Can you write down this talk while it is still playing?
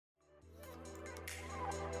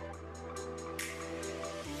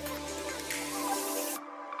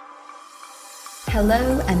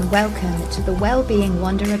Hello and welcome to the Wellbeing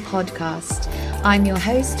Wanderer podcast. I'm your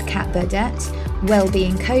host, Kat Burdett,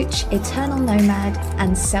 wellbeing coach, eternal nomad,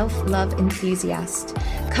 and self-love enthusiast.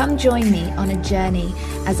 Come join me on a journey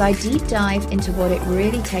as I deep dive into what it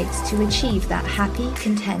really takes to achieve that happy,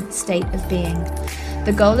 content state of being.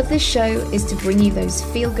 The goal of this show is to bring you those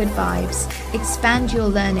feel-good vibes, expand your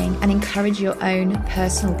learning, and encourage your own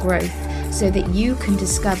personal growth so that you can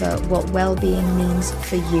discover what well-being means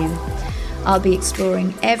for you. I'll be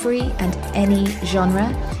exploring every and any genre,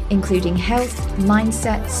 including health,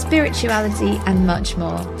 mindset, spirituality, and much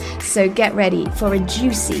more. So get ready for a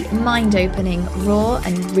juicy, mind-opening, raw,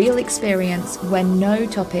 and real experience where no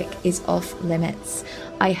topic is off limits.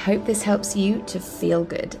 I hope this helps you to feel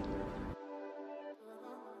good.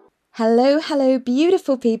 Hello,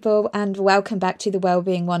 beautiful people, and welcome back to the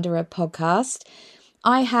Wellbeing Wanderer podcast.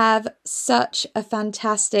 I have such a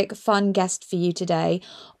fantastic, fun guest for you today.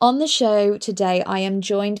 On the show today, I am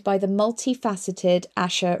joined by the multifaceted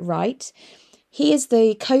Wright. He is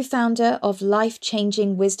the co-founder of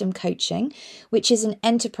Life-Changing Wisdom Coaching, which is an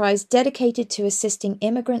enterprise dedicated to assisting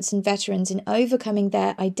immigrants and veterans in overcoming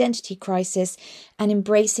their identity crisis and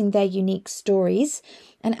embracing their unique stories.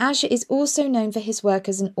 And Asher is also known for his work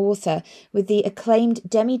as an author, with the acclaimed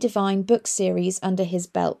Demi-Divine book series under his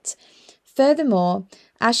belt. Furthermore,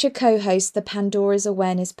 Asher co-hosts the Pandora's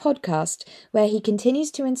Awareness podcast, where he continues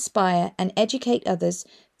to inspire and educate others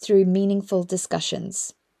through meaningful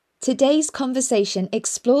discussions. Today's conversation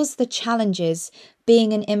explores the challenges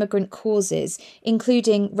being an immigrant causes,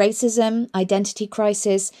 including racism, identity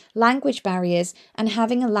crisis, language barriers, and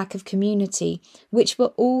having a lack of community, which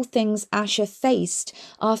were all things Asher faced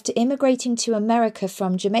after immigrating to America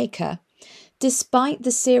from Jamaica. Despite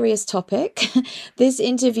the serious topic, this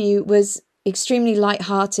interview was extremely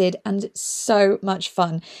lighthearted and so much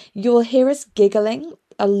fun. You'll hear us giggling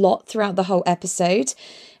a lot throughout the whole episode.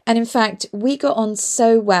 And in fact, we got on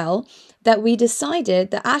so well that we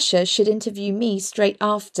decided that Asher should interview me straight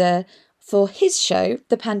after for his show,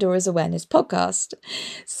 the Pandora's Awareness podcast.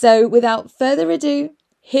 So without further ado,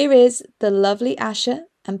 here is the lovely Asher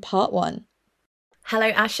and part one. Hello,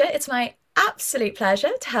 Asher. It's my absolute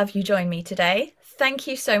pleasure to have you join me today. Thank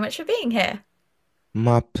you so much for being here.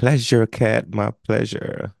 My pleasure, Kat. My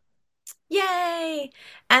pleasure. Yay!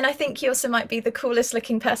 And I think you also might be the coolest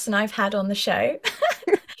looking person I've had on the show.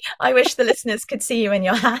 I wish the listeners could see you in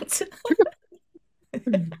your hat.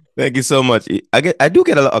 Thank you so much. I do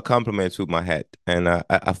get a lot of compliments with my hat, and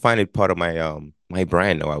I find it part of my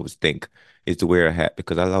brand. I always think is to wear a hat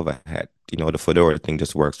because I love a hat. You know, the fedora thing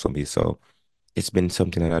just works for me. So it's been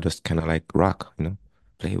something that I just kind of like rock.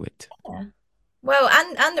 Play with. Yeah. Well,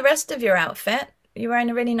 and the rest of your outfit, you're wearing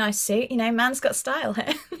a really nice suit. You know, man's got style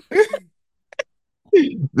here.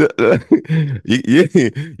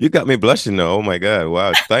 You got me blushing though. Oh my God.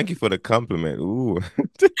 Wow. Thank you for the compliment. Ooh.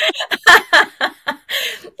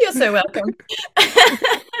 You're so welcome.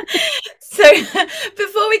 So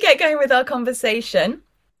before we get going with our conversation,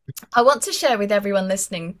 I want to share with everyone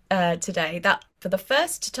listening today that for the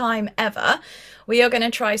first time ever, we are going to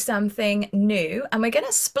try something new, and we're going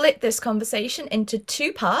to split this conversation into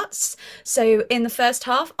two parts. So in the first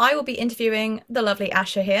half, I will be interviewing the lovely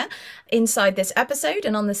Asher here inside this episode,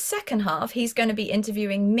 and on the second half, he's going to be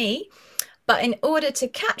interviewing me. But in order to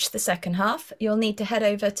catch the second half, you'll need to head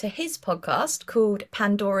over to his podcast called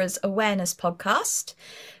Pandora's Awareness Podcast.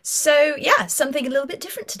 So yeah, something a little bit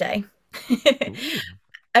different today. Ooh,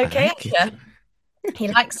 I Okay, like it. Asher. He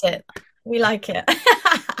likes it. We like it.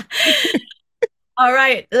 All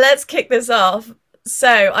right, let's kick this off. So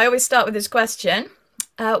I always start with this question.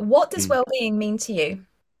 What does Mm, well-being mean to you?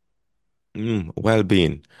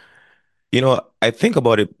 well-being. I think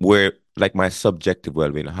about it where like my subjective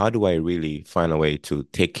well-being. How do I really find a way to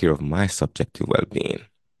take care of my subjective well-being?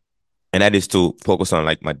 And that is to focus on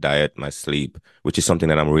like my diet, my sleep, which is something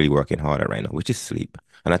that I'm really working hard at right now, which is sleep.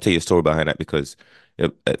 And I'll tell you a story behind that because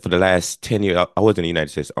for the last 10 years, I was in the United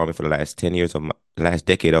States Army for the last 10 years of the last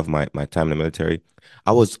decade of my time in the military.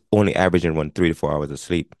 I was only averaging around 3 to 4 hours of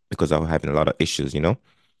sleep because I was having a lot of issues. And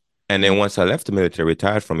then Mm. once I left the military,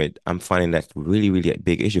 retired from it, I'm finding that's really, really a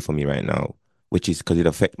big issue for me right now, which is because it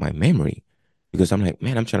affects my memory. Because I'm like,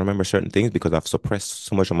 man, I'm trying to remember certain things because I've suppressed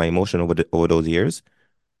so much of my emotion over those years.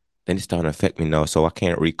 Then it's starting to affect me now. So I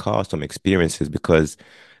can't recall some experiences because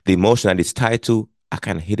the emotion that it's tied to, I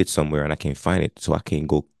kind of hid it somewhere and I can't find it. So I can't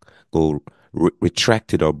go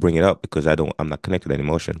retract it or bring it up because I'm not connected to that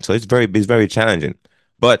emotion. So it's very challenging.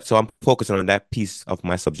 But so I'm focusing on that piece of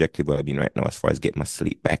my subjective well-being right now as far as getting my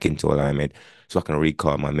sleep back into alignment so I can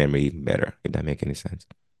recall my memory better, if that makes any sense.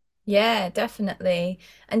 Yeah, definitely.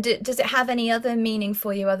 And does it have any other meaning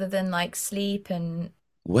for you other than like sleep and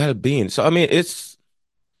Well-being. So I mean, it's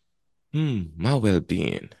my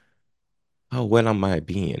well-being. How well am I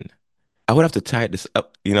being? I would have to tie this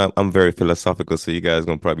up. I'm very philosophical, so you guys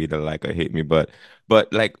gonna probably either like or hate me, but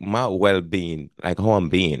like my well-being, like how I'm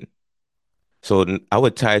being. So I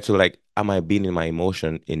would tie it to like, am I being in my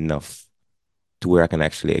emotion enough to where I can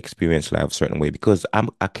actually experience life a certain way? Because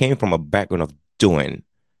I came from a background of doing,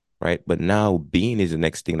 right? But now being is the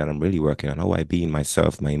next thing that I'm really working on. How do I be in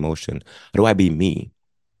myself, my emotion? How do I be me?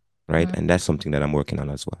 Right? Mm. And that's something that I'm working on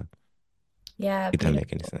as well. Yeah, If that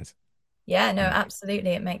make any beautiful. sense. Yeah, no, Mm.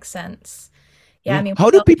 absolutely. It makes sense. Yeah, I Yeah. mean, How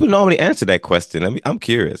do people normally answer that question? I'm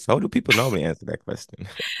curious. How do people normally answer that question?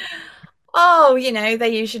 oh, they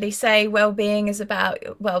usually say well-being is about,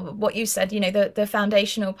 well, what you said, the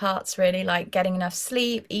foundational parts really like getting enough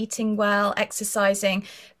sleep, eating well, exercising,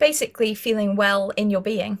 basically feeling well in your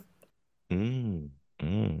being. Mm,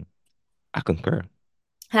 mm, I concur.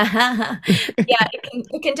 Yeah,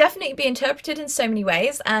 it can definitely be interpreted in so many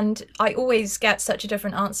ways, and I always get such a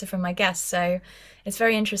different answer from my guests, so it's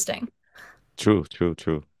very interesting. True, true,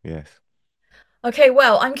 true. Yes. Okay,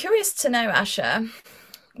 well, I'm curious to know, Asha,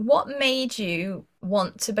 what made you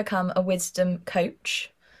want to become a wisdom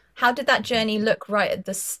coach? How did that journey look right at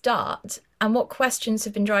the start? And what questions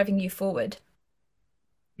have been driving you forward?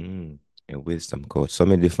 Mm, a wisdom coach. So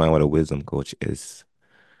let me define what a wisdom coach is.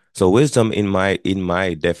 So wisdom in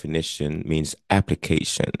my definition means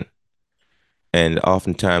application. And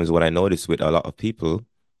oftentimes what I notice with a lot of people,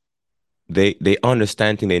 they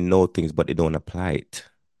understand things, they know things, but they don't apply it.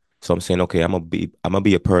 So I'm saying, okay, I'm gonna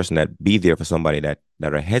be a person that be there for somebody that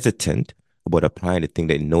are hesitant about applying the thing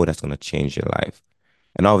they know that's gonna change your life.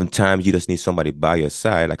 And oftentimes you just need somebody by your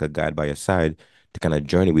side, like a guide by your side, to kind of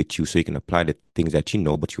journey with you so you can apply the things that you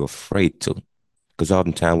know, but you're afraid to. Because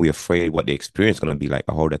oftentimes we're afraid what the experience is gonna be like,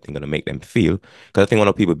 or how that thing gonna make them feel. Because I think one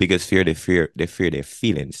of people's biggest fear, they fear their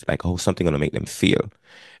feelings, like how something gonna make them feel.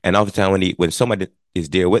 And oftentimes when somebody is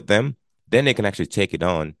there with them, then they can actually take it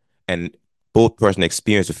on, and both person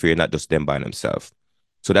experience the fear, not just them by themselves.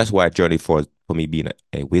 So that's why I journey for me being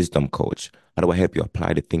a wisdom coach. How do I help you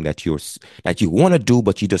apply the thing that you want to do,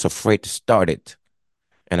 but you're just afraid to start it?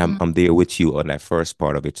 And I'm Mm, I'm there with you on that first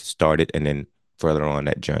part of it to start it, and then further on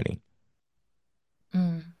that journey.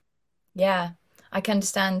 mm. Yeah, I can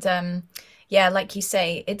understand. Yeah, like you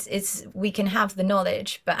say, it's we can have the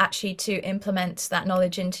knowledge, but actually to implement that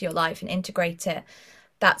knowledge into your life and integrate it,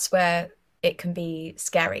 that's where it can be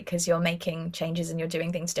scary because you're making changes and you're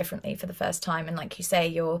doing things differently for the first time. And like you say,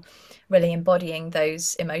 you're really embodying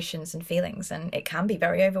those emotions and feelings, and it can be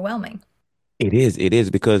very overwhelming. It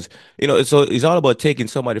is because so it's all about taking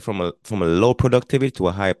somebody from a low productivity to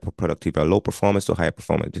a high productivity, a low performance to a higher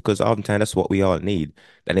performance. Because oftentimes that's what we all need,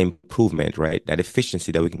 that improvement, right? That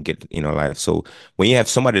efficiency that we can get in our life. So when you have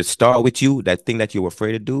somebody to start with you, that thing that you're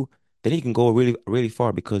afraid to do, then you can go really, really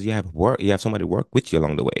far because you have somebody to work with you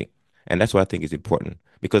along the way. And that's what I think is important.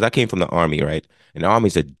 Because I came from the army, right? And the army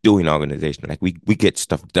is a doing organization. Like we get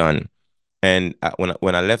stuff done. And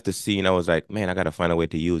when I left the scene, I was like, man, I gotta find a way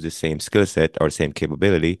to use the same skill set or the same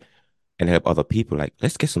capability and help other people. Like,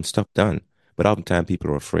 let's get some stuff done. But oftentimes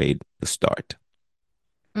people are afraid to start.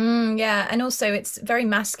 Yeah, and also it's very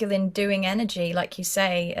masculine doing energy, like you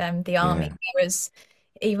say, the army. Yeah. Whereas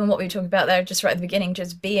even what we were talking about there just right at the beginning,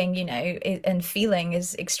 just being, and feeling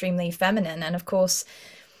is extremely feminine. And of course,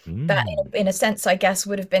 that Mm. in a sense, I guess,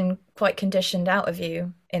 would have been quite conditioned out of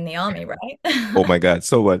you in the army, Oh right? my God,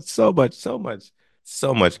 so much, so much, so much,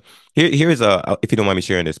 so much. Here's if you don't mind me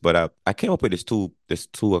sharing this, but I came up with this two,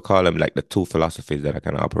 I call them like the two philosophies that I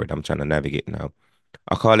kind of operate. I'm trying to navigate now.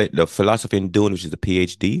 I call it the philosophy in doing, which is the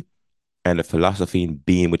PhD, and the philosophy in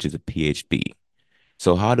being, which is a PhD.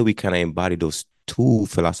 So how do we kind of embody those two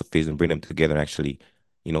philosophies and bring them together and actually,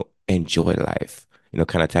 enjoy life,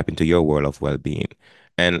 kind of tap into your world of well-being.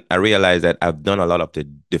 And I realized that I've done a lot of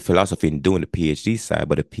the philosophy in doing the PhD side,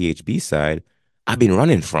 but the PhD side, I've been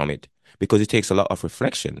running from it because it takes a lot of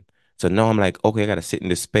reflection. So now I'm like, okay, I got to sit in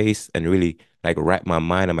this space and really like wrap my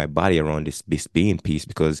mind and my body around this being piece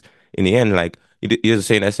because in the end, like you're just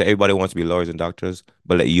saying that everybody wants to be lawyers and doctors,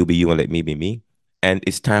 but let you be you and let me be me. And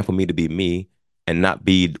it's time for me to be me and not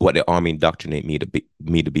be what the army indoctrinate me to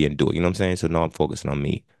be and do. You know what I'm saying? So now I'm focusing on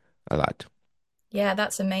me a lot. Yeah,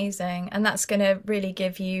 that's amazing. And that's going to really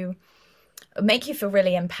make you feel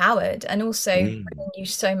really empowered and also Mm. bring you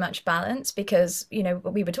so much balance because, we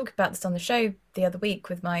were talking about this on the show the other week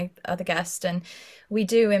with my other guest, and we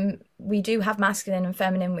do have masculine and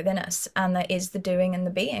feminine within us, and there is the doing and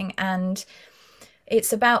the being. And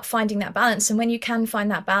it's about finding that balance. And when you can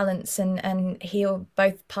find that balance and heal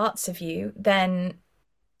both parts of you, then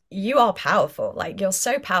you are powerful. Like you're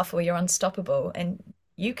so powerful, you're unstoppable, and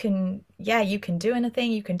you can, yeah, you can do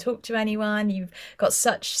anything, you can talk to anyone, you've got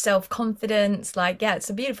such self-confidence. Like, yeah, it's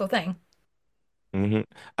a beautiful thing. Hmm.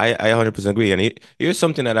 I 100% agree. And here's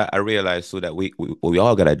something that I realized so that we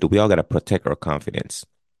all gotta do. We all gotta protect our confidence.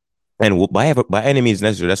 And by any means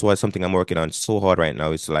necessary, that's why something I'm working on so hard right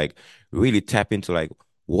now is to like really tap into like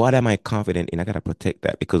what am I confident in? I gotta protect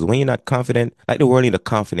that because when you're not confident, like the world need a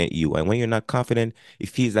confident you, and when you're not confident, it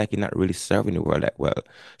feels like you're not really serving the world that well.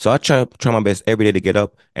 So I try my best every day to get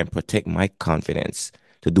up and protect my confidence,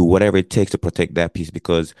 to do whatever it takes to protect that piece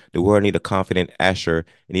because the world need a confident Asher,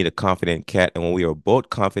 it need a confident cat, and when we are both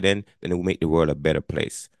confident, then it will make the world a better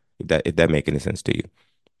place. If that make any sense to you.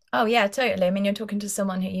 Oh yeah, totally. I mean, you're talking to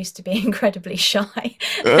someone who used to be incredibly shy.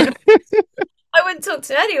 And I wouldn't talk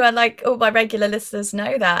to anyone. Like all my regular listeners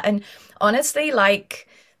know that. And honestly, like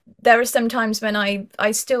there are some times when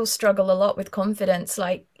I still struggle a lot with confidence.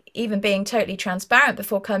 Like even being totally transparent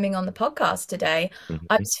before coming on the podcast today,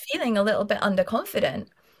 I Mhm. was feeling a little bit underconfident,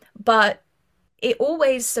 but it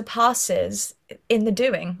always surpasses in the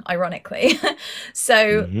doing, ironically.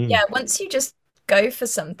 So yeah, Mhm. once you just go for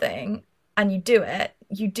something and you do it,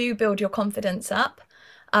 you do build your confidence up.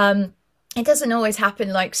 Um, it doesn't always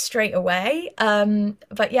happen like straight away.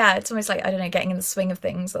 But yeah, it's almost like, I don't know, getting in the swing of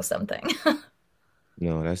things or something.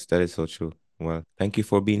 No, that is so true. Well, thank you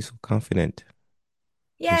for being so confident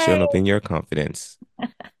and Yay. showing up in your confidence.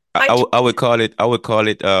 I, I I, would I would call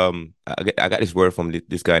it I got this word from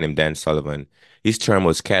this guy named Dan Sullivan. His term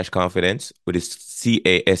was cash confidence with his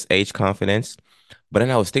CASH confidence. But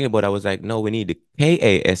then I was thinking about it, I was like, no, we need the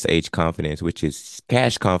KASH confidence, which is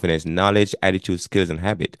cash confidence, knowledge, attitude, skills, and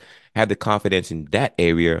habit. Have the confidence in that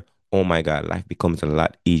area. Oh my God, life becomes a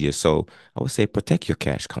lot easier. So I would say protect your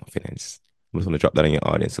cash confidence. I'm just gonna drop that on your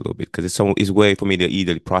audience a little bit because it's a way for me to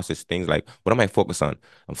easily process things like what am I focused on?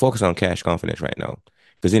 I'm focused on cash confidence right now.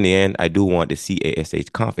 Because in the end, I do want the CASH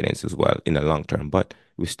confidence as well in the long term. But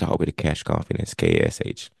we start with the cash confidence,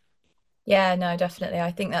 KASH. Yeah, no, definitely.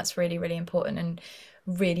 I think that's really, really important and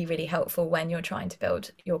really, really helpful when you're trying to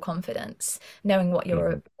build your confidence, knowing what Hmm.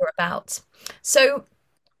 you're about. So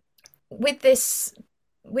with this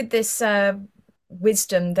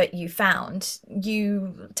wisdom that you found,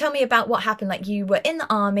 you tell me about what happened. Like you were in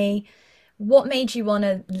the army, what made you want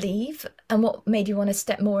to leave, and what made you want to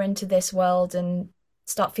step more into this world and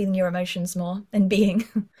start feeling your emotions more and being.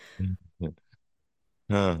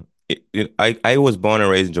 Huh. I was born and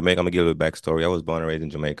raised in Jamaica. I'm gonna give a backstory. I was born and raised in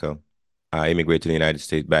Jamaica. I immigrated to the United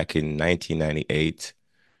States back in 1998.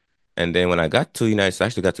 And then when I got to the United States, I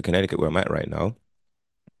actually got to Connecticut where I'm at right now.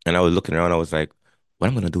 And I was looking around, I was like, what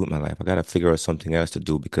am I gonna do with my life? I gotta figure out something else to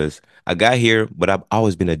do because I got here, but I've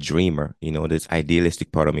always been a dreamer, this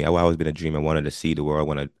idealistic part of me. I've always been a dreamer. I wanted to see the world, I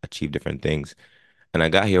want to achieve different things. And I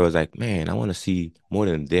got here, I was like, man, I want to see more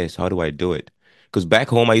than this. How do I do it? Because back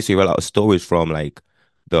home, I used to hear a lot of stories from like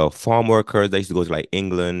the farm workers. They used to go to like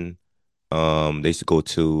England. They used to go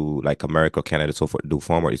to like America, Canada, so forth, do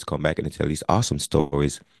farm work. They used to come back and they tell these awesome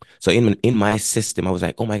stories. So in my system, I was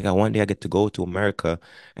like, oh my God, one day I get to go to America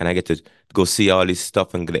and I get to go see all this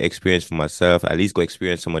stuff and get the experience for myself. At least go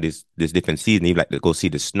experience some of this different season, even like to go see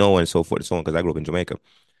the snow and so forth and so on, because I grew up in Jamaica.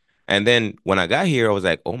 And then when I got here, I was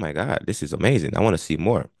like, oh my God, this is amazing. I want to see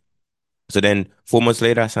more. So then 4 months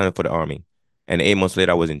later, I signed up for the army. And 8 months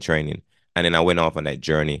later, I was in training. And then I went off on that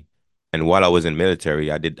journey. And while I was in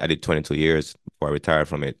military, I did 22 years before I retired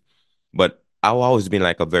from it. But I've always been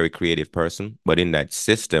like a very creative person. But in that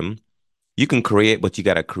system, you can create, but you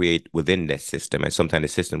gotta create within that system. And sometimes the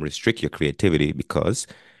system restrict your creativity because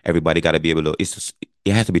everybody gotta be able to,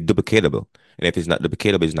 it has to be duplicatable. And if it's not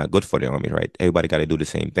duplicatable, it's not good for the army, right? Everybody gotta do the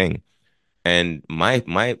same thing. And my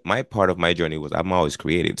part of my journey was I'm always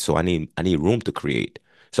creative, so I need room to create.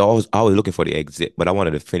 So I was looking for the exit, but I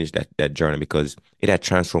wanted to finish that journey because it had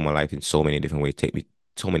transformed my life in so many different ways, take me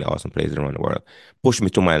so many awesome places around the world, pushed me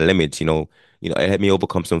to my limits. It had me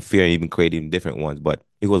overcome some fear and even create even different ones. But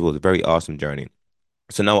it was a very awesome journey.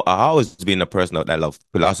 So now I always been a person that love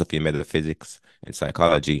philosophy and metaphysics and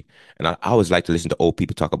psychology. And I always like to listen to old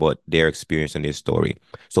people talk about their experience and their story.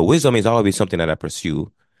 So wisdom is always something that I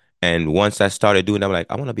pursue. And once I started doing that, I'm like,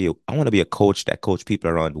 I want to be a coach that coach people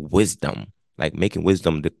around wisdom, like making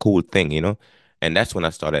wisdom the cool thing. And that's when I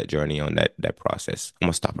started that journey on that process. I'm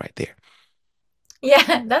gonna stop right there.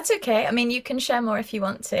 Yeah, that's okay. I mean, you can share more if you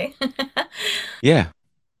want to. Yeah.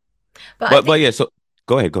 But I But think, yeah, so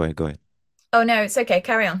go ahead, go ahead, go ahead. oh no, it's okay.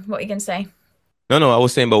 Carry on. What are you going to say? No, no, I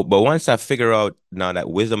was saying, but once I figure out now that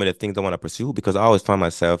wisdom and the things I want to pursue, because I always find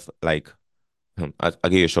myself like I'll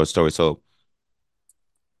give you a short story. So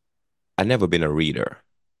I never been a reader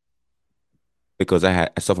because I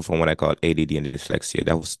suffer from what I call ADD and dyslexia.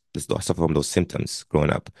 I suffer from those symptoms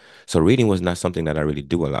growing up. So reading was not something that I really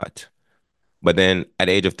do a lot. But then at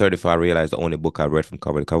the age of 34, I realized the only book I read from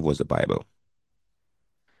cover to cover was the Bible.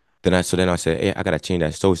 Then I said, hey, I gotta change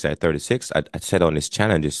that story. So at 36, I set on this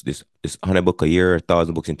challenge, this 100 book a year,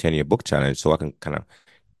 1,000 books in 10-year book challenge, so I can kind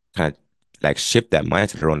of like shift that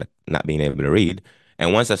mindset around not being able to read.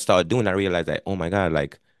 And once I started doing, I realized that, oh my God,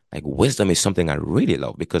 like wisdom is something I really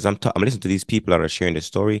love because I'm listening to these people that are sharing their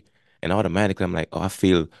story, and automatically I'm like, oh, I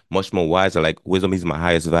feel much more wiser. Like wisdom is my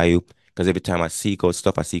highest value because every time I seek out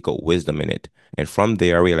stuff, I seek out wisdom in it. And from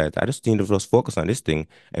there, I realized I just need to just focus on this thing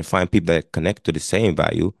and find people that connect to the same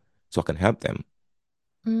value so I can help them.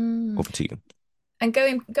 Mm. Over to you. And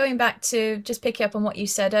going back to just picking up on what you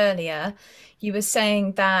said earlier, you were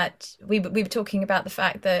saying that we were talking about the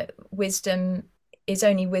fact that wisdom is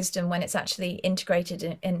only wisdom when it's actually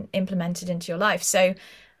integrated and implemented into your life. So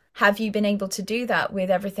have you been able to do that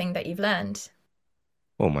with everything that you've learned?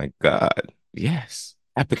 Oh my God. Yes.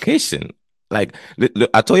 Application. Like look,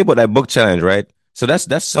 I told you about that book challenge, right? So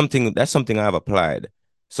that's something I've applied.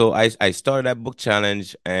 So I started that book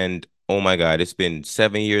challenge and oh my God, it's been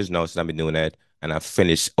 7 years now since I've been doing that and I've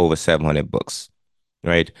finished over 700 books,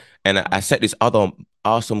 right? And I set this other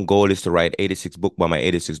awesome goal is to write 86 book by my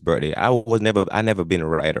 86th birthday. I never been a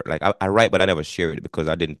writer. Like I write, but I never share it because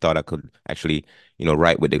I didn't thought I could actually,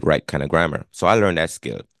 write with the right kind of grammar. So I learned that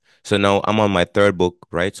skill. So now I'm on my third book,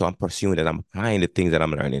 right? So I'm pursuing that. I'm applying the things that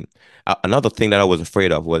I'm learning. Another thing that I was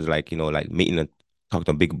afraid of was like meeting and talk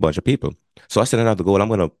to a big bunch of people. So I set another goal. I'm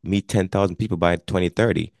going to meet 10,000 people by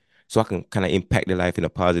 2030 so I can kind of impact their life in a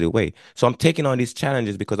positive way. So I'm taking on these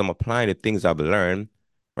challenges because I'm applying the things I've learned,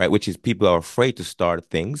 right? Which is people are afraid to start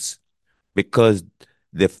things because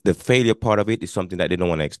the failure part of it is something that they don't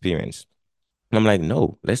want to experience. And I'm like,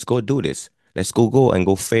 no, let's go do this. Let's go and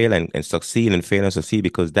go fail and succeed and fail and succeed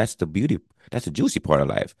because that's the beauty, that's the juicy part of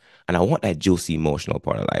life. And I want that juicy emotional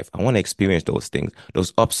part of life. I want to experience those things,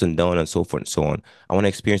 those ups and downs and so forth and so on. I want to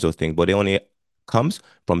experience those things, but it only comes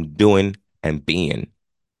from doing and being.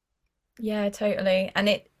 Yeah, totally.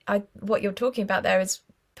 And what you're talking about there is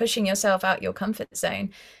pushing yourself out your comfort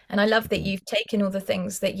zone. And I love that Mhm. you've taken all the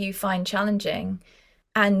things that you find challenging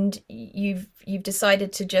and you've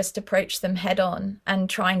decided to just approach them head on and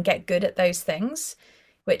try and get good at those things,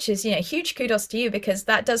 which is, huge kudos to you because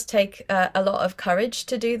that does take a lot of courage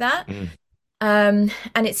to do that. Mm.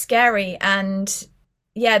 And it's scary. And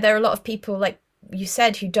yeah, there are a lot of people, like you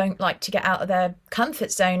said, who don't like to get out of their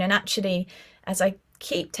comfort zone. And actually, as I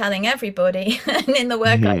keep telling everybody, and in the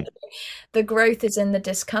work I Mhm. do, the growth is in the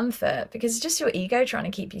discomfort because it's just your ego trying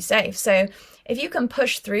to keep you safe. So if you can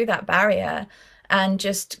push through that barrier and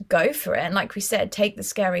just go for it, and like we said, take the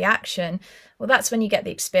scary action, well, that's when you get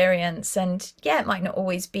the experience. And yeah, it might not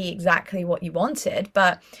always be exactly what you wanted,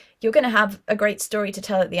 but you're going to have a great story to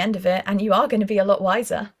tell at the end of it, and you are going to be a lot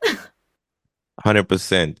wiser.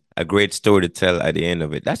 100%. A great story to tell at the end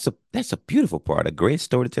of it. That's a beautiful part. A great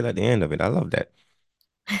story to tell at the end of it. I love that.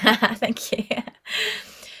 Thank you.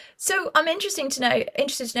 So I'm interested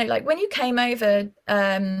to know, like when you came over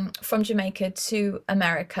from Jamaica to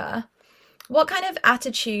America, what kind of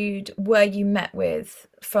attitude were you met with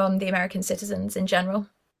from the American citizens in general?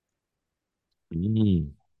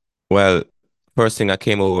 Mm. Well, first thing I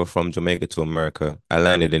came over from Jamaica to America, I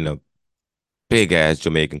landed in a big ass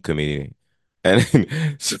Jamaican community. And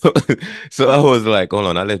so so I was like, hold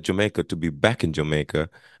on, I left Jamaica to be back in Jamaica.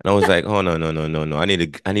 And I was like, oh no, no, no, no, no. I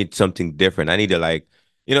need something different. I need to like,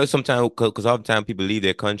 sometimes because all the time people leave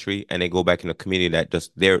their country and they go back in a community that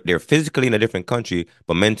just they're physically in a different country,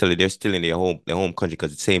 but mentally they're still in their home country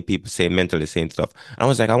because the same people, same mentally, same stuff. And I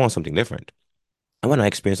was like, I want something different. I want to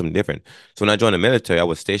experience something different. So when I joined the military, I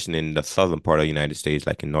was stationed in the southern part of the United States,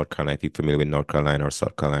 like in North Carolina. If you're familiar with North Carolina or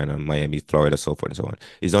South Carolina, Miami, Florida, so forth and so on.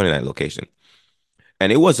 It's only that location.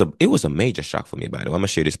 And it was a major shock for me, by the way. I'm gonna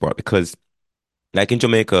share this part because like in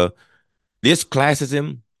Jamaica, there's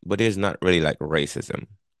classism, but there's not really like racism,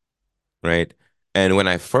 right? And when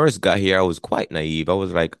I first got here, I was quite naive. I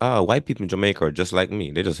was like, oh, white people in Jamaica are just like me.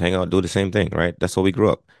 They just hang out, do the same thing, right? That's how we grew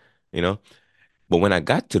up, you know? But when I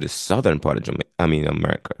got to the southern part of Jamaica, I mean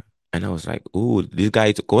America, and I was like, "Ooh, these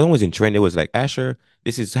guys." When I was in trend, it was like, "Asher,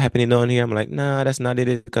 this is happening down here." I'm like, "Nah, that's not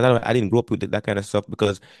it," because I didn't grow up with that kind of stuff.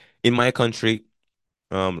 Because in my country,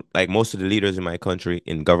 like most of the leaders in my country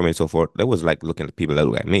in government and so forth, they was like looking at people that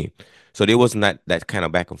look like me. So there was not that kind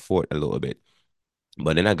of back and forth a little bit.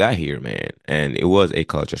 But then I got here, man, and it was a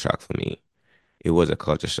culture shock for me. It was a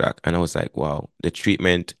culture shock. And I was like, wow, the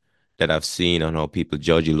treatment, that I've seen on how people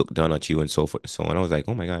judge you, look down at you, and so forth and so on. I was like,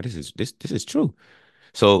 oh my God, this is true.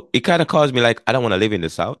 So it kind of caused me like I don't want to live in the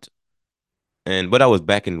South. And but I was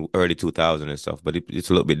back in early 2000 and stuff, but it's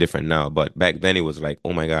a little bit different now. But back then it was like,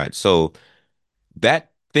 oh my God. So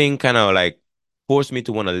that thing kind of like forced me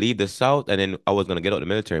to want to leave the South, and then I was gonna get out of the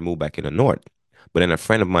military and move back in the North. But then a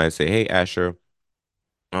friend of mine said, "Hey, Asher,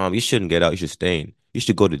 you shouldn't get out. You should stay in. You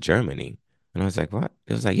should go to Germany." And I was like, "What?"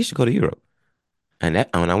 It was like, "You should go to Europe." And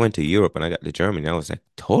that when I went to Europe and I got to Germany, I was like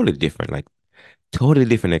totally different, like totally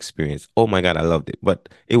different experience. Oh my God, I loved it. But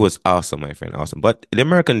it was awesome, my friend, awesome. But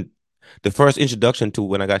the first introduction to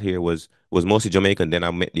when I got here was mostly Jamaican. Then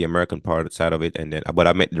I met the American part side of it, and then but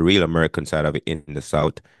I met the real American side of it in the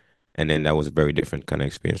South, and then that was a very different kind of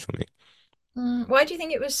experience for me. Why do you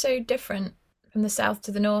think it was so different from the south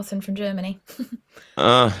to the north and from Germany?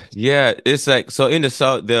 Yeah, it's like so in the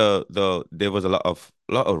South there was a lot of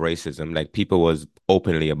racism. Like people was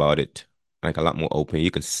openly about it, like a lot more open.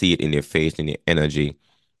 You could see it in their face, in their energy.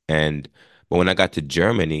 And but when I got to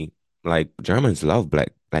Germany, like Germans love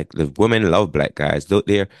like the women love black guys.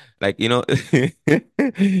 They're like,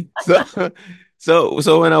 so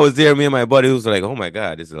so when I was there, me and my buddy was like, oh my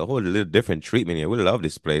God, this is a whole little different treatment here. We love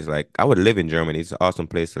this place. Like I would live in Germany. It's an awesome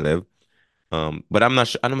place to live. But I'm not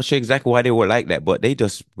sure exactly why they were like that, but they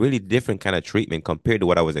just really different kind of treatment compared to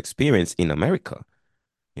what I was experiencing in America.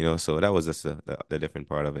 So that was just the different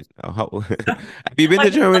part of it. Have you been to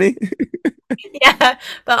Germany? Yeah,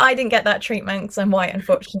 but I didn't get that treatment because I'm white,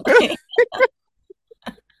 unfortunately.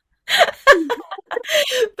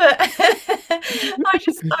 But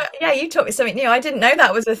yeah, you taught me something new. I didn't know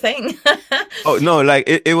that was a thing. Oh no, like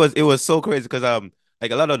it was so crazy because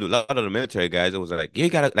like a lot of the military guys, it was like you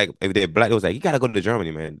gotta like if they're black, it was like you gotta go to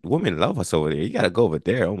Germany, man. Women love us over there. You gotta go over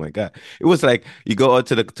there. Oh my God. It was like you go out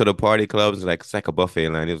to the party clubs, like it's like a buffet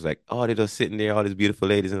line. It was like, oh, they're just sitting there, all these beautiful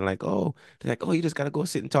ladies, and they're like, oh, you just gotta go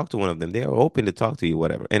sit and talk to one of them. They're open to talk to you,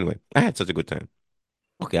 whatever. Anyway, I had such a good time.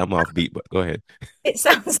 Okay, I'm off beat, but go ahead. It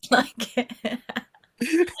sounds like it.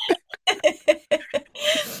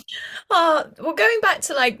 Oh, well, going back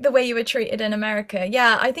to like the way you were treated in America,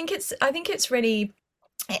 yeah, I think it's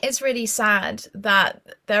really sad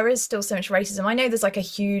that there is still so much racism. I know there's like a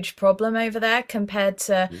huge problem over there compared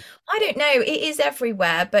to, I don't know, it is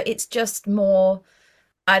everywhere, but it's just more,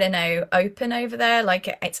 I don't know, open over there. Like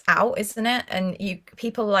it's out, isn't it? And you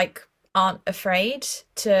people like aren't afraid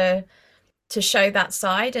to to show that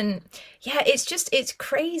side. And yeah, it's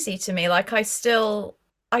crazy to me. Like I still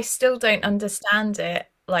don't understand it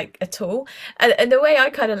like at all. And the way I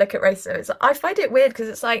kind of look at racism is I find it weird because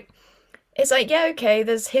it's like, yeah, okay,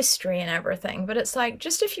 there's history and everything, but it's like,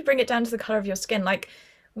 just if you bring it down to the color of your skin, like,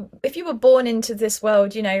 if you were born into this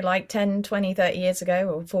world, like 10, 20, 30 years ago,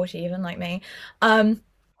 or 40 even, like me, um,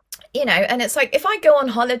 and it's like, if I go on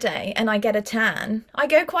holiday and I get a tan, I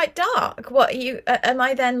go quite dark. What you am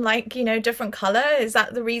I then like, different color? Is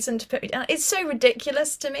that the reason to put me down? It's so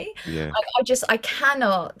ridiculous to me. Yeah. I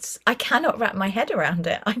cannot wrap my head around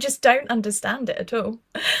it. I just don't understand it at all.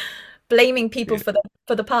 Blaming people Yeah.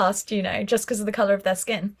 for the past, just because of the color of their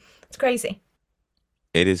skin. It's crazy.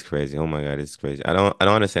 It is crazy. Oh my God, it's crazy. I don't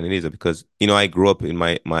understand it either because I grew up in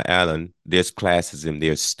my island. There's classism,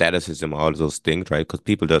 there's statusism, all of those things, right? Because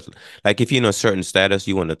people just like if you're in a certain status,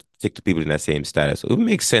 you want to stick to people in that same status. So it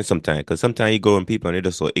makes sense sometimes because sometimes you go in people and they're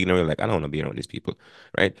just so ignorant, like I don't want to be around these people,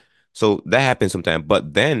 right? So that happens sometimes.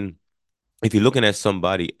 But then if you're looking at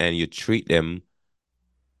somebody and you treat them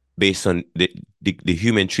based on the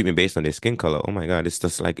human treatment based on their skin color. Oh my God, it's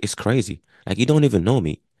just like it's crazy. Like you don't even know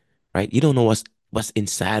me, right? You don't know what's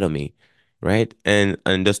inside of me, right? And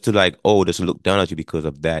just to like, oh, just look down at you because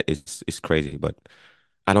of that, it's crazy. But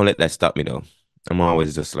I don't let that stop me though. I'm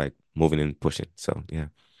always just like moving and pushing. So yeah.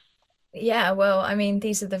 Yeah, well, I mean,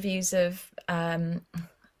 these are the views of,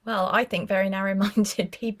 well, I think very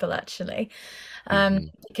narrow-minded people, actually. Hmm.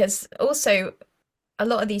 Because also, a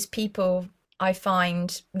lot of these people, I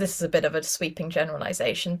find, this is a bit of a sweeping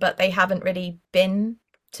generalization, but they haven't really been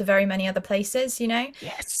to very many other places.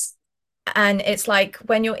 Yes. And it's like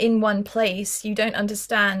when you're in one place, you don't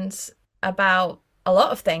understand about a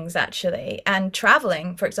lot of things actually. And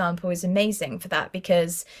traveling, for example, is amazing for that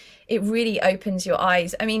because it really opens your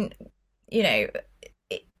eyes. I mean, you know,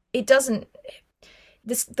 it doesn't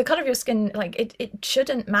the color of your skin, like it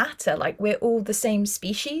shouldn't matter. Like we're all the same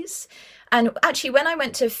species. And actually when I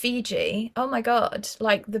went to Fiji, oh my God,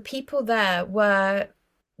 like the people there were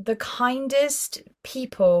the kindest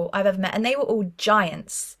people I've ever met, and they were all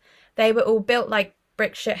giants. They were all built like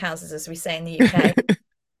brick shit houses, as we say in the UK,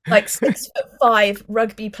 like 6'5"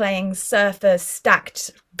 rugby playing surfer stacked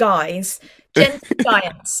guys, gentle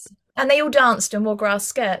giants. And they all danced and wore grass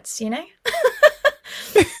skirts, you know?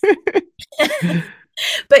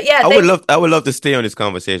 But yeah, they I would love to stay on this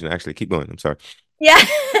conversation. Actually, keep going. I'm sorry. yeah,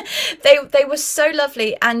 they were so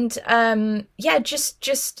lovely, and yeah,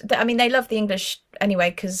 I mean, they love the English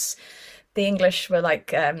anyway because the English were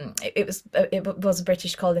like it was a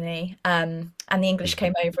British colony, and the English Hmm.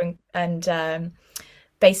 came over and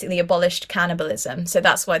basically abolished cannibalism, so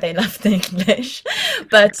that's why they loved the English.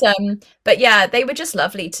 But yeah, they were just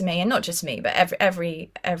lovely to me, and not just me, but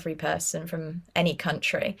every person from any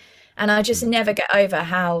country. And I just Hmm. never get over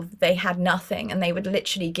how they had nothing, and they would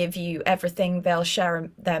literally give you everything. They'll share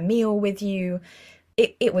their meal with you.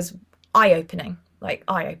 It was eye opening, like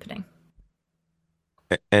eye opening.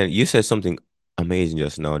 And you said something amazing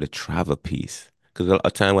just now, the travel piece. Because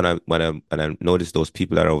a time when I noticed those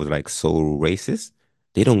people that are always like so racist,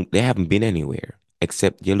 they haven't been anywhere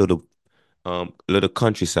except your little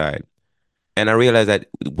countryside. And I realized that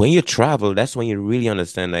when you travel, that's when you really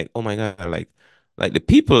understand, like, oh my God, like the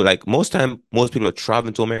people, like most people are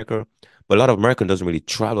traveling to America, but a lot of American doesn't really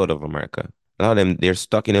travel out of America. A lot of them, they're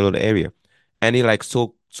stuck in a little area. And they're like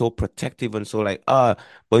so protective and so like, but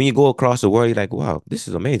when you go across the world, you're like, wow, this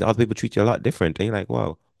is amazing. Other people treat you a lot different. And you're like,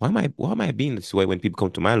 wow, why am I being this way when people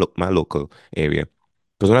come to my local area?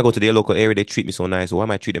 Because when I go to their local area, they treat me so nice. So why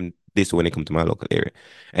am I treat them this way when they come to my local area?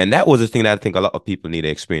 And that was the thing that I think a lot of people need the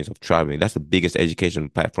experience of traveling. That's the biggest education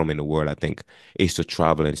platform in the world, I think, is to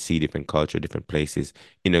travel and see different culture, different places,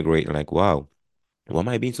 integrate, and like, wow, why am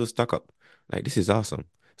I being so stuck up? Like, this is awesome.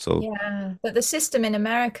 So, Yeah, but the system in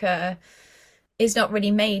America is not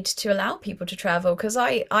really made to allow people to travel because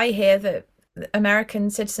I hear that American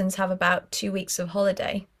citizens have about 2 weeks of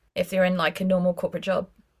holiday if they're in like a normal corporate job.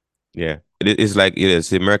 yeah, it's like it is.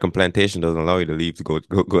 The American plantation doesn't allow you to leave to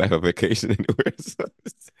go have a vacation anywhere. So,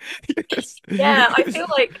 yes. Yeah,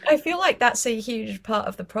 I feel like that's a huge part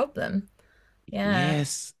of the problem. Yeah.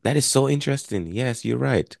 Yes, that is so interesting. Yes, you're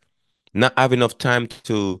right. Not have enough time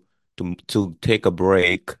to take a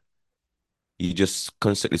break. You just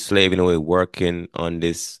constantly slaving away, working on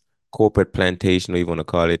this corporate plantation, or you want to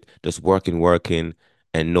call it, just working,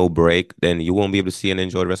 and no break, then you won't be able to see and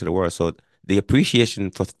enjoy the rest of the world. So the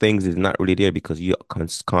appreciation for things is not really there because you're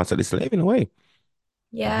constantly slaving away.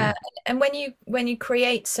 Yeah, Hmm. and when you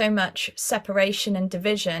create so much separation and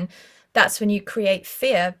division, that's when you create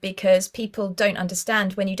fear because people don't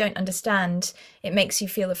understand. When you don't understand, it makes you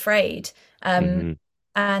feel afraid. Um, Hmm.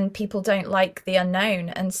 and people don't like the unknown,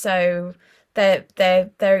 and so they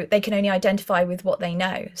can only identify with what they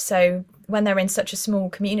know. So when they're in such a small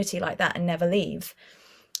community like that and never leave,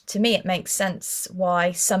 to me it makes sense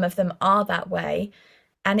why some of them are that way,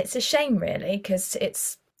 and it's a shame really because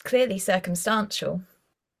it's clearly circumstantial.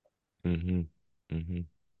 Hmm. Hmm.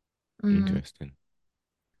 Mm. Interesting.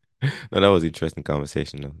 No, that was interesting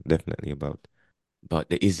conversation, though. Definitely about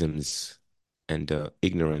the isms and the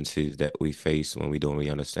ignorances that we face when we don't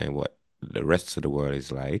really understand what the rest of the world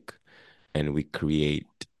is like. And we create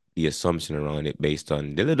the assumption around it based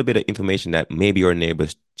on the little bit of information that maybe our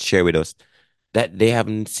neighbors share with us that they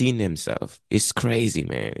haven't seen themselves. It's crazy,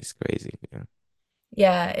 man. It's crazy. Yeah.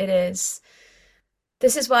 Yeah, it is.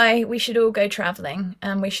 This is why we should all go traveling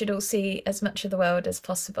and we should all see as much of the world as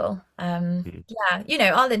possible. Mhm.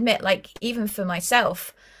 Yeah, I'll admit, like, even for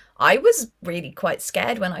myself, I was really quite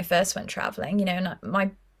scared when I first went traveling, and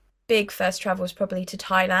my big first travel was probably to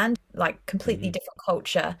Thailand, like, completely Mhm. different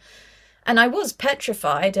culture. And I was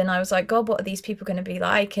petrified and I was like, God, what are these people going to be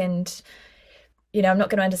like? And I'm not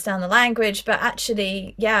going to understand the language, but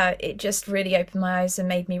actually, yeah, it just really opened my eyes and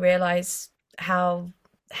made me realize how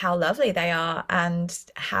lovely they are and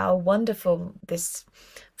how wonderful this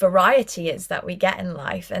variety is that we get in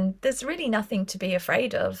life. And there's really nothing to be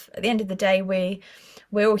afraid of. At the end of the day, we're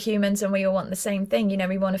all humans and we all want the same thing.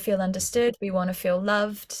 We want to feel understood, we want to feel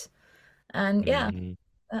loved, and yeah, Mhm.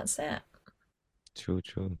 that's it. True,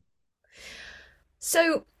 true.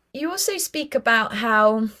 So you also speak about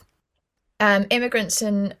how immigrants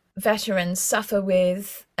and veterans suffer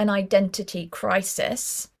with an identity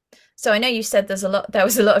crisis. So I know you said there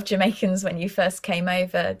was a lot of Jamaicans when you first came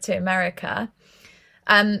over to America.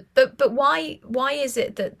 But why is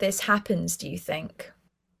it that this happens, do you think?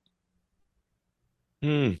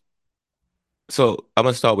 Hmm. So I'm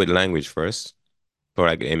gonna start with language first for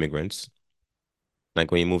like immigrants.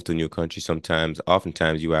 Like when you move to a new country,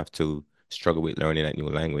 oftentimes you have to struggle with learning that new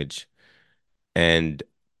language. And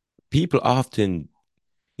people often,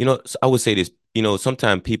 I would say this,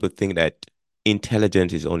 sometimes people think that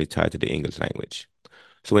intelligence is only tied to the English language.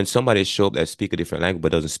 So when somebody show up that speak a different language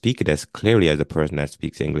but doesn't speak it as clearly as the person that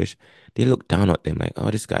speaks English, they look down at them like,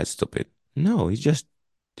 oh, this guy's stupid. No, he's just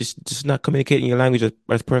just not communicating your language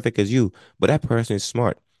as perfect as you, but that person is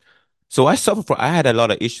smart. So I had a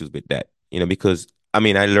lot of issues with that, because I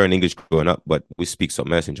mean, I learned English growing up, but we speak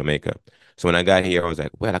something else in Jamaica. So when I got here, I was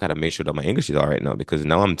like, well, I gotta make sure that my English is all right now because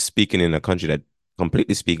now I'm speaking in a country that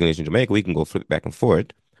completely speak English in Jamaica. We can go flip back and forth,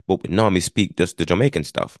 but we normally speak just the Jamaican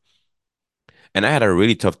stuff. And I had a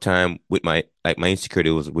really tough time with my insecurity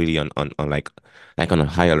was really on like on a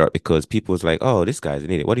high alert because people was like, oh, this guy's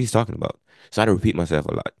an idiot. What are you talking about? So I had to repeat myself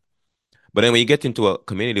a lot. But then when you get into a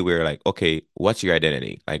community where like, okay, what's your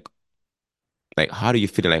identity? Like how do you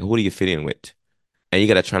fit in? Like who do you fit in with? And you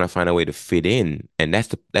gotta try to find a way to fit in. And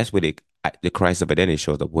that's where the crisis of identity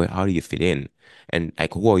shows up. Where how do you fit in? And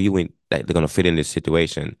like who are you in like they're gonna fit in this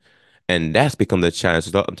situation? And that's become the challenge.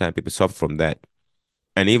 A lot of times people suffer from that.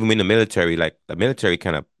 And even in the military, like the military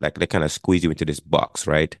kind of like they kind of squeeze you into this box,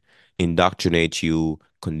 right? Indoctrinate you,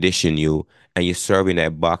 condition you, and you're serving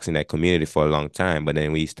that box in that community for a long time. But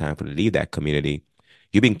then when it's time for to leave that community,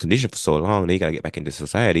 you've been conditioned for so long, then you gotta get back into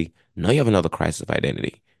society. Now you have another crisis of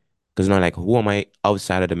identity. Because now, like, who am I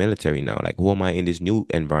outside of the military now? Like, who am I in this new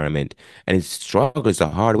environment? And it's struggle. It's a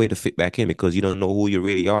hard way to fit back in because you don't know who you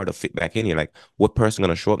really are to fit back in. You're like, what person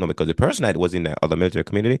gonna show up now? Because the person that was in that other military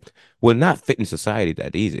community will not fit in society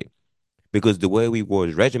that easy. Because the way we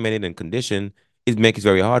was regimented and conditioned, it makes it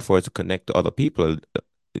very hard for us to connect to other people. You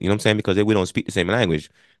know what I'm saying? Because we don't speak the same language.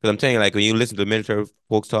 Because I'm telling you, like, when you listen to the military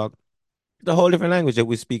folks talk, it's a whole different language that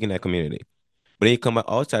we speak in that community. But then you come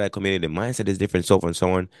outside that community, the mindset is different, so forth and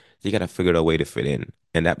so on. So you got to figure out a way to fit in.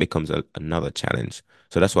 And that becomes another challenge.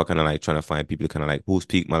 So that's why I kind of like trying to find people kind of like who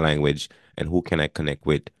speak my language and who can I connect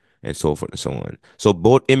with and so forth and so on. So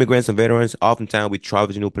both immigrants and veterans, oftentimes we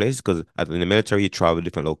travel to new places because in the military, you travel to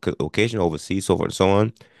different locations overseas, so forth and so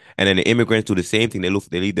on. And then the immigrants do the same thing. They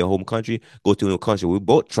leave their home country, go to a new country. We're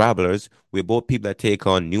both travelers. We're both people that take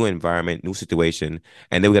on new environment, new situation.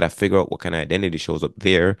 And then we got to figure out what kind of identity shows up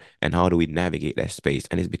there and how do we navigate that space?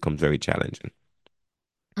 And it becomes very challenging.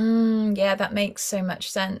 Yeah, that makes so much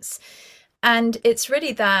sense. And it's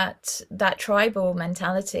really that tribal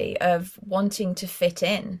mentality of wanting to fit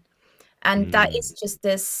in. And that Mm, is just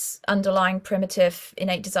this underlying primitive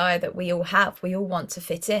innate desire that we all have. We all want to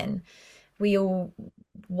fit in. We all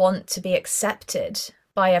want to be accepted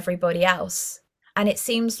by everybody else. And it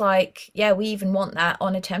seems like, yeah, we even want that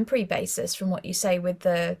on a temporary basis from what you say with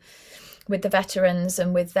the veterans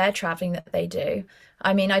and with their traveling that they do.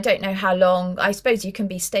 I mean, I don't know how long. I suppose you can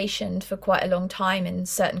be stationed for quite a long time in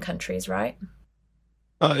certain countries, right?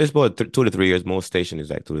 it's about 2 to 3 years. Most station is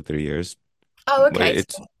like 2 to 3 years, Oh, but okay.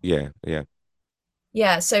 it's yeah, yeah.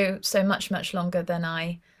 Yeah, so much longer than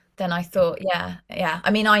I thought. Yeah, yeah.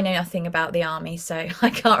 I mean, I know nothing about the army, so I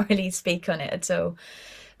can't really speak on it at all.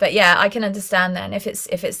 But yeah, I can understand then if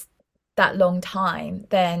it's that long time,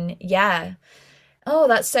 then yeah. Oh,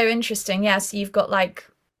 that's so interesting. Yeah, so you've got like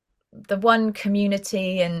the one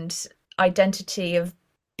community and identity of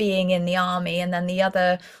being in the army, and then the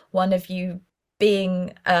other one of you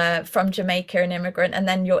being from Jamaica, an immigrant, and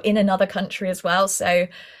then you're in another country as well. So,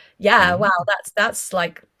 yeah, wow, Mhm. that's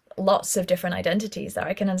like lots of different identities there.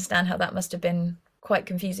 I can understand how that must have been quite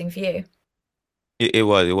confusing for you. It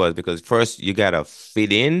was because first you gotta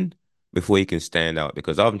fit in before you can stand out.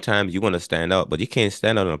 Because oftentimes you want to stand out, but you can't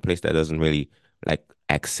stand out in a place that doesn't really like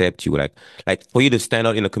accept you. Like for you to stand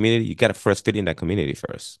out in a community, you gotta first fit in that community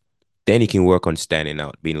first. Then you can work on standing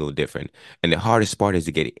out, being a little different. And the hardest part is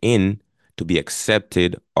to get in, to be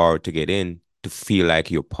accepted, or to get in to feel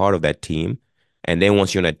like you're part of that team. And then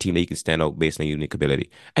once you're on that team, then you can stand out based on your unique ability.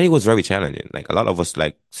 And it was very challenging. Like a lot of us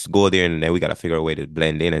like go there and then we gotta figure a way to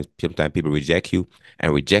blend in. And sometimes people reject you,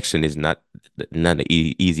 and rejection is not an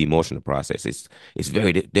easy emotional process. It's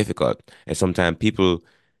very difficult, and sometimes people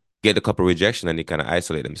get a couple of rejection and they kind of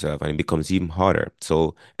isolate themselves, and it becomes even harder.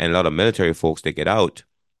 So, and a lot of military folks they get out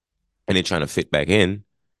and they're trying to fit back in,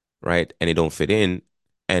 right? And they don't fit in,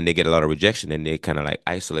 and they get a lot of rejection, and they kind of like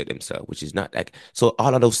isolate themselves, which is not like so.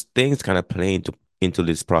 All of those things kind of play into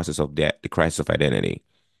this process of the crisis of identity.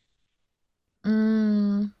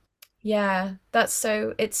 Mm, yeah, it's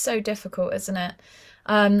so difficult, isn't it?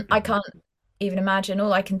 I Mhm. can't even imagine.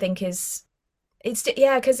 All I can think is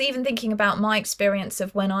yeah, because even thinking about my experience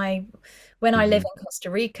of when I live Mhm. in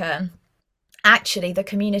Costa Rica, actually the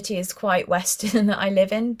community is quite Western that I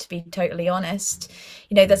live in, to be totally honest.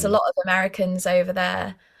 There's a Mhm. lot of Americans over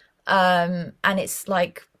there, and it's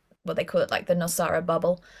like what they call it, like the Nosara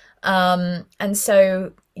bubble. And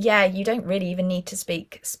so yeah, you don't really even need to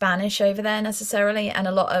speak Spanish over there necessarily, and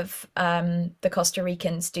a lot of the Costa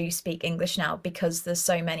Ricans do speak English now because there's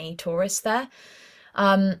so many tourists there.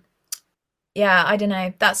 Um, yeah, I don't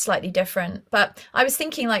know. That's slightly different. But I was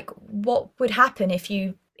thinking, like, what would happen if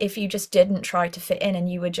you if you just didn't try to fit in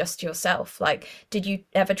and you were just yourself? Like, did you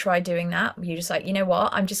ever try doing that? Were you just like, you know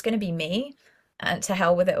what, I'm just going to be me and to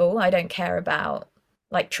hell with it all. I don't care about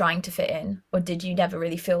like trying to fit in. Or did you never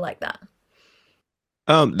really feel like that?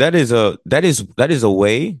 That is a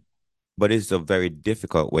way, but it's a very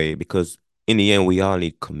difficult way because in the end, we all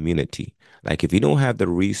need community. Like if you don't have the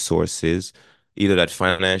resources, either that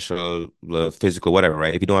financial, physical, whatever,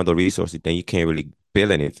 right? If you don't have the resources, then you can't really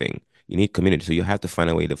build anything. You need community, so you have to find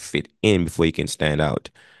a way to fit in before you can stand out.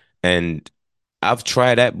 And I've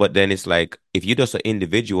tried that, but then it's like if you're just an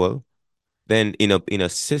individual, then in a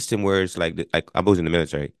system where it's like I was in the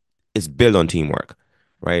military, it's built on teamwork,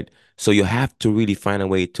 right? So you have to really find a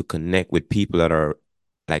way to connect with people that are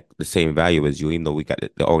like the same value as you, even though we got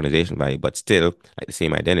the organization value, but still like the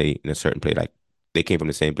same identity in a certain place. Like they came from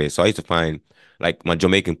the same place. So I used to find like my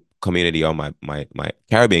Jamaican community or my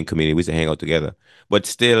Caribbean community, we used to hang out together. But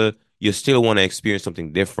still, you still want to experience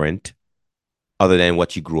something different other than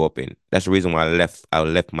what you grew up in. That's the reason why I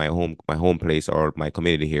left my home place or my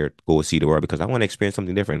community here to go see the world because I want to experience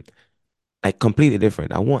something different, like completely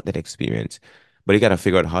different. I want that experience. But you got to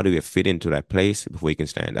figure out how do you fit into that place before you can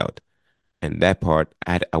stand out. And that part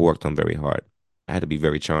I worked on very hard. I had to be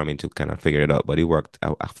very charming to kind of figure it out, but it worked.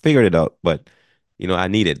 I figured it out, but I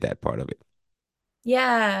needed that part of it.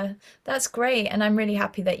 Yeah, that's great, and I'm really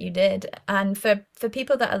happy that you did. And for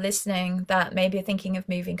people that are listening that maybe are thinking of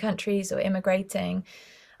moving countries or immigrating,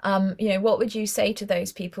 what would you say to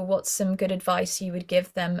those people? What's some good advice you would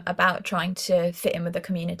give them about trying to fit in with the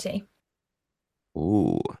community?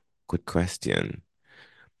 Ooh, good question.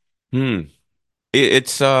 Hmm.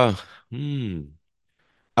 It's hmm.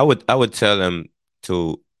 I would tell them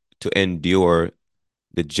to to endure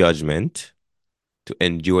the judgment, to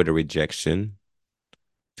endure the rejection,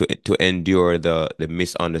 to endure the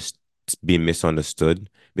misunderstood being misunderstood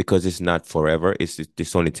because it's not forever.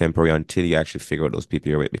 It's only temporary until you actually figure out those people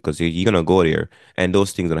you're with because you're gonna go there and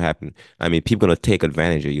those things gonna happen. I mean, people gonna take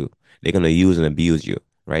advantage of you. They're gonna use and abuse you,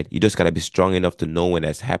 right? You just gotta be strong enough to know when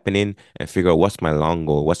that's happening and figure out what's my long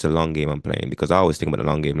goal, what's the long game I'm playing. Because I always think about the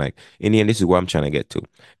long game. Like in the end, this is where I'm trying to get to,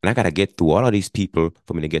 and I gotta get through all of these people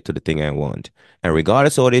for me to get to the thing I want. And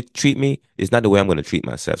regardless of how they treat me, it's not the way I'm going to treat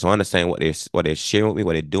myself. So I understand what they're sharing with me,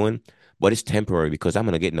 what they're doing, but it's temporary because I'm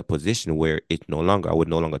going to get in a position where I would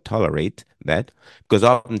no longer tolerate that. Because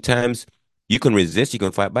oftentimes you can resist, you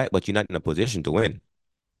can fight back, but you're not in a position to win.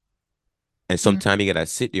 And Mm. sometimes you gotta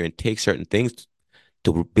sit there and take certain things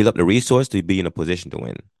to build up the resource to be in a position to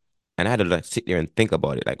win. And I had to like sit there and think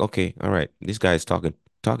about it. Like, okay, all right, this guy's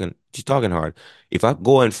she's talking hard. If I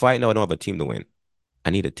go and fight now, I don't have a team to win.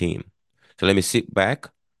 I need a team. So let me sit back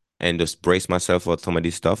and just brace myself for some of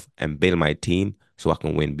this stuff and build my team so I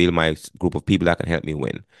can win. Build my group of people that can help me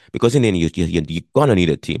win. Because in the end, you're gonna need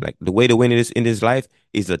a team. Like the way to win in this life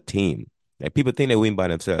is a team. Like people think they win by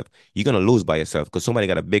themselves. You're gonna lose by yourself because somebody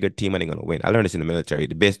got a bigger team and they're gonna win. I learned this in the military.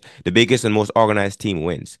 The biggest and most organized team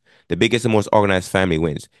wins. The biggest and most organized family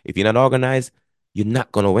wins. If you're not organized, you're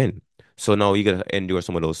not gonna win. So now you gotta endure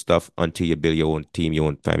some of those stuff until you build your own team, your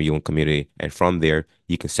own family, your own community, and from there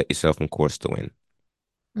you can set yourself on course to win.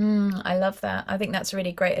 I love that. I think that's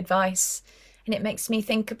really great advice. And it makes me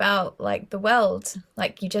think about like the world,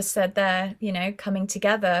 like you just said there, coming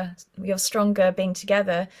together, you're stronger being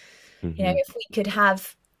together. Hmm. If we could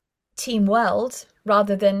have team world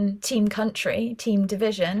rather than team country, team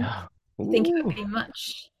division, Yeah. I think it would Ooh. be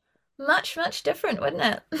much, much, much different, wouldn't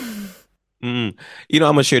it? Mm. I'm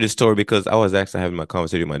gonna share this story because I was actually having my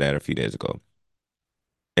conversation with my dad a few days ago,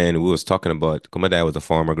 and we was talking about. 'Cause my dad was a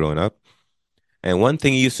farmer growing up, and one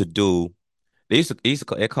thing he used to do, they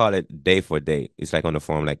call it day for day. It's like on the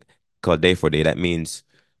farm, like called day for day. That means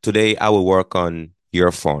today I will work on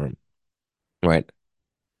your farm, right?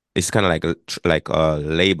 It's kind of like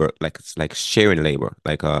labor, like it's like sharing labor.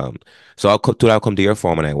 So I'll come to your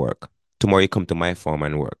farm and I work. Tomorrow you come to my farm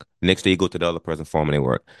and work. Next day you go to the other person's farm and they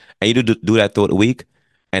work. And you do that throughout the week,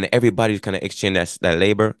 and everybody's kind of exchange that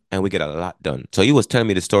labor, and we get a lot done. So he was telling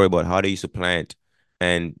me the story about how they used to plant,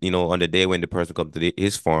 and on the day when the person comes to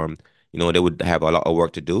his farm, they would have a lot of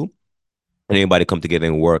work to do and everybody come together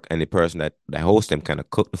and work, and the person that hosts them kind of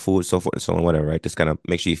cook the food, so forth and so on, whatever, right? Just kind of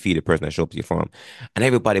make sure you feed the person that show up to your farm, and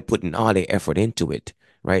everybody putting all their effort into it,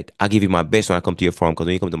 right? I give you my best when I come to your farm because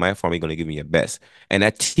when you come to my farm, you're gonna give me your best. And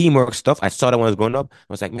that teamwork stuff, I saw that when I was growing up. I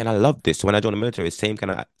was like, man, I love this. So when I joined the military, same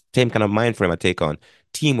kind of mind frame I take on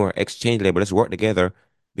teamwork, exchange labor. Let's work together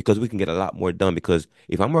because we can get a lot more done. Because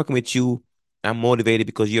if I'm working with you. I'm motivated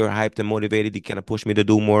because you're hyped and motivated. You kind of push me to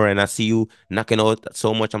do more, and I see you knocking out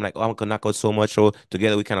so much. I'm like, oh, I'm gonna knock out so much. So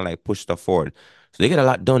together we kind of like push stuff forward. So they get a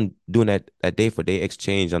lot done doing that day for day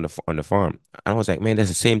exchange on the farm. And I was like, man, that's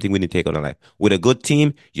the same thing we need to take on our life. With a good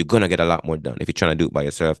team, you're gonna get a lot more done. If you're trying to do it by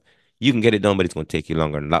yourself, you can get it done, but it's gonna take you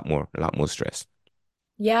longer and a lot more stress.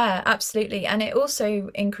 Yeah, absolutely. And it also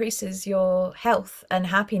increases your health and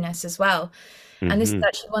happiness as well. And this is Mm-hmm.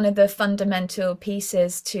 actually one of the fundamental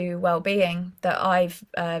pieces to well-being that I've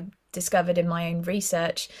discovered in my own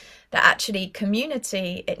research, that actually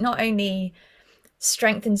community, it not only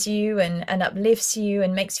strengthens you and uplifts you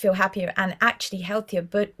and makes you feel happier and actually healthier,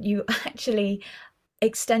 but you actually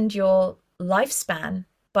extend your lifespan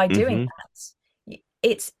by doing Mm-hmm. that.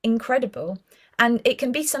 It's incredible. And it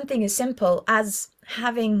can be something as simple as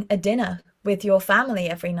having a dinner with your family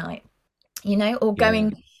every night, or Yeah.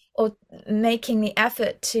 going or making the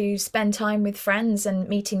effort to spend time with friends and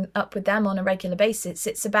meeting up with them on a regular basis.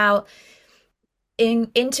 It's about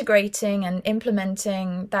integrating and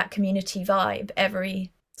implementing that community vibe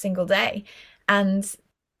every single day. And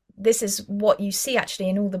this is what you see actually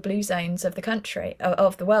in all the blue zones of the country,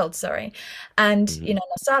 of the world, sorry. And Mm-hmm.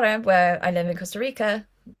 Nosara, where I live in Costa Rica,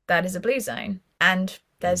 that is a blue zone, and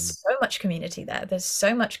there's Mm-hmm. so much community there, there's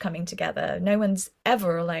so much coming together, no one's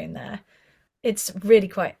ever alone there. It's really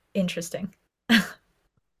quite interesting.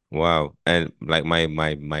 Wow. And like my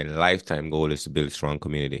lifetime goal is to build a strong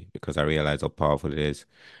community because I realize how powerful it is.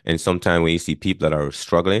 And sometimes when you see people that are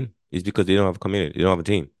struggling, it's because they don't have a community, they don't have a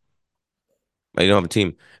team. Like, you don't have a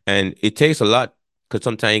team. And it takes a lot because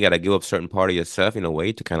sometimes you gotta give up certain part of yourself in a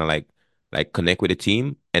way to kind of like connect with the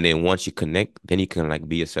team. And then once you connect, then you can like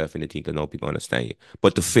be yourself in the team because no people understand you.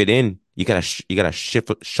 But to fit in, you gotta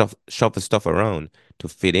shuffle stuff around to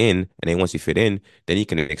fit in. And then once you fit in, then you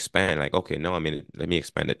can expand. Like, okay, now I'm in it. Let me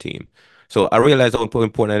expand the team. So I realize how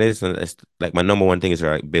important that is. And it's like my number one thing is to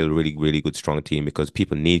like build a really, really good, strong team because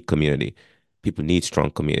people need community. People need strong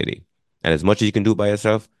community. And as much as you can do by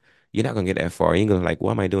yourself, you're not gonna get that far. You're gonna like,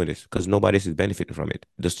 why am I doing this? Because nobody else is benefiting from it,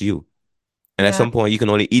 just you. And at Yeah, some point, you can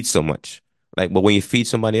only eat so much. Like, but when you feed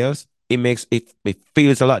somebody else, it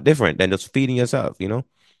feels a lot different than just feeding yourself.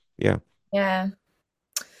 Yeah. yeah.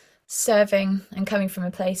 Serving and coming from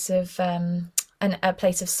a place of a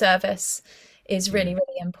place of service is really, Mm,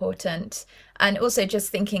 really important. And also just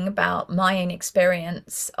thinking about my own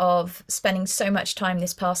experience of spending so much time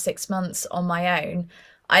this past 6 months on my own.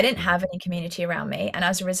 I didn't mm, have any community around me, and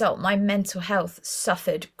as a result, my mental health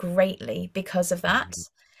suffered greatly because of that. mm.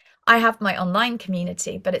 I have my online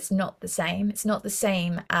community, but it's not the same. It's not the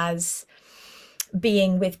same as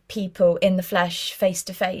being with people in the flesh, face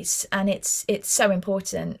to face, and it's so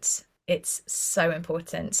important. It's so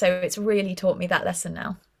important. So it's really taught me that lesson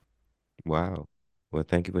now. Wow. Well,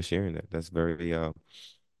 thank you for sharing that. That's very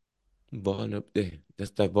vulnerable.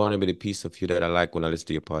 That's that vulnerability piece of you that I like when I listen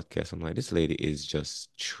to your podcast. I'm like, this lady is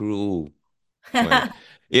just true. Like,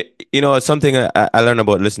 it's something I learned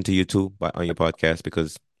about listening to you too, on your podcast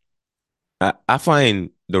because I find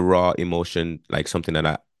the raw emotion like something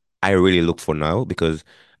that I really look for now because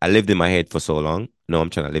I lived in my head for so long. No, I'm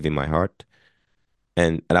trying to live in my heart.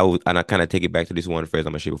 And I kind of take it back to this one phrase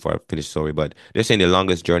I'm gonna share before I finish the story. But they're saying the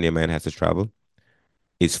longest journey a man has to travel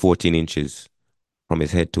is 14 inches from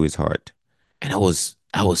his head to his heart. And I was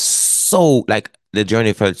so like the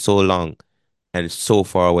journey felt so long and so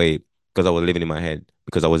far away because I was living in my head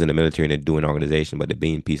because I was in the military and doing organization, but the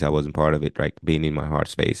being piece I wasn't part of it, right? Being in my heart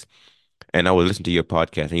space. And I would listen to your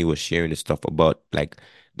podcast and you were sharing the stuff about like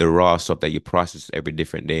the raw stuff that you process every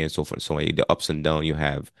different day and so forth and so on, the ups and downs you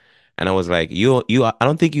have. And I was like, I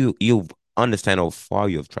don't think you understand how far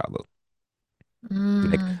you have traveled.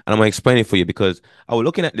 Like, and Mm, I'm gonna explain it for you because I was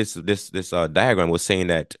looking at this diagram was saying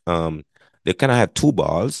that they kind of have two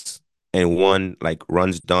balls and one like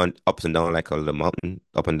runs down ups and down like the mountain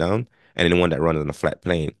up and down, and then one that runs on a flat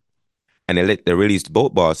plane. And they released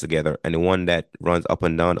both balls together, and the one that runs up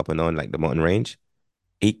and down like the mountain range,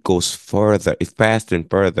 it goes further, it's faster and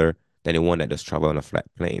further than the one that just travel on a flat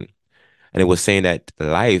plane. And it was saying that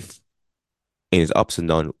life in its ups and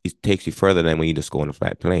downs, it takes you further than when you just go on a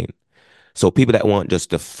flat plane. So people that want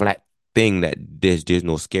just the flat thing that there's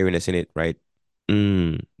no scariness in it, right?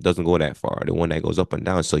 Doesn't go that far. The one that goes up and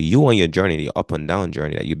down. So you on your journey, the up and down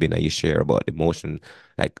journey that you share about emotion,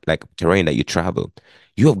 like terrain that you travel,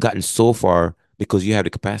 you have gotten so far because you have the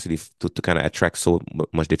capacity to kind of attract so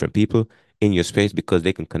much different people in your space because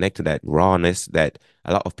they can connect to that rawness that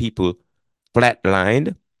a lot of people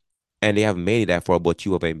flatlined and they haven't made it that far, but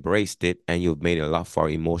you have embraced it and you've made it a lot far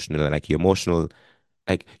emotional. Like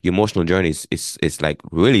your emotional journey is like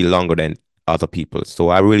really longer than other people. So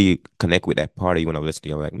I really connect with that party when I'm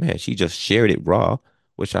listening. I'm like, man, she just shared it raw,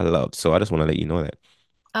 which I love. So I just want to let you know that.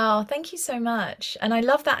 Oh, thank you so much. And I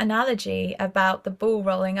love that analogy about the ball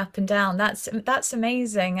rolling up and down. That's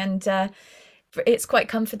amazing, and it's quite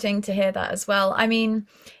comforting to hear that as well. I mean,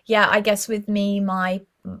 yeah, I guess with me, my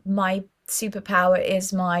superpower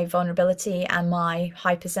is my vulnerability and my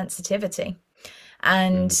hypersensitivity.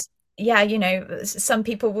 And Mhm. yeah, some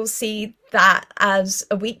people will see that as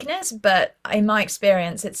a weakness, but in my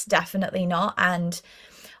experience, it's definitely not. And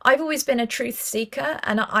I've always been a truth seeker,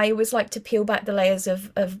 and I always like to peel back the layers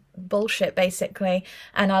of bullshit, basically.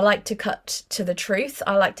 And I like to cut to the truth.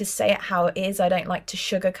 I like to say it how it is. I don't like to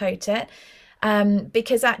sugarcoat it.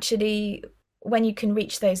 Because actually, when you can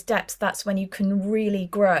reach those depths, that's when you can really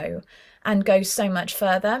grow and go so much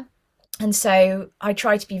further. And so I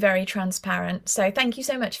try to be very transparent. So thank you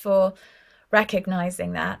so much for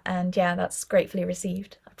recognizing that. And yeah, that's gratefully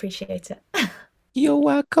received. I appreciate it. You're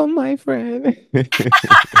welcome, my friend.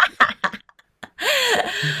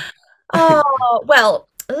 Oh, well,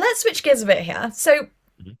 let's switch gears a bit here. So,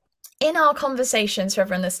 in our conversations for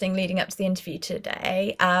everyone listening leading up to the interview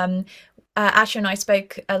today, Asha and I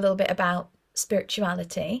spoke a little bit about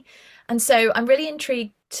spirituality. And so I'm really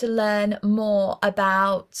intrigued to learn more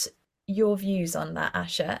about your views on that,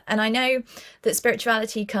 Asha. And I know that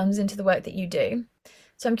spirituality comes into the work that you do.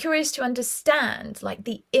 So I'm curious to understand like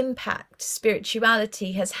the impact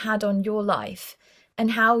spirituality has had on your life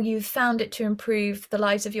and how you've found it to improve the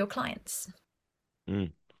lives of your clients.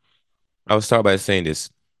 Mm. I'll start by saying this.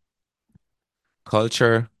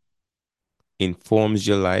 Culture informs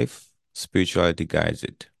your life, spirituality guides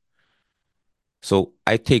it. So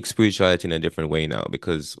I take spirituality in a different way now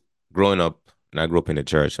because growing up, and I grew up in the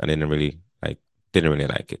church, I didn't really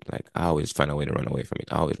like it. Like I always find a way to run away from it.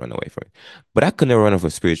 I always run away from it. But I could never run off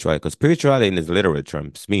of spirituality because spirituality in its literal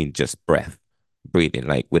terms means just breath, breathing.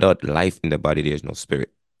 Like without life in the body, there's no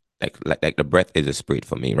spirit. Like the breath is a spirit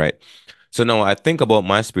for me, right? So now I think about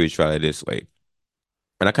my spirituality this way,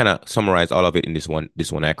 and I kind of summarize all of it in this one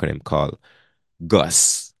acronym called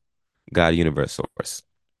GUS, God Universe Source.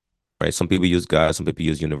 Right? Some people use God, some people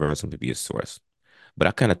use universe, some people use source. But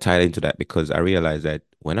I kind of tied into that because I realized that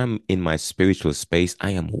when I'm in my spiritual space,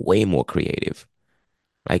 I am way more creative,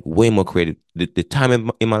 like way more creative. The time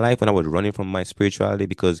in my life when I was running from my spirituality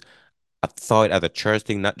because I saw it as a church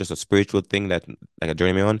thing, not just a spiritual thing that like a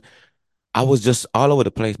journey me on. I was just all over the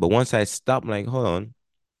place. But once I stopped, like, hold on,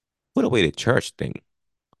 put away the church thing.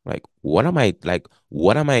 Like, what am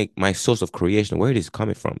I, my source of creation? Where it is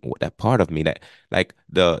coming from? That part of me, that like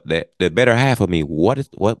the better half of me. What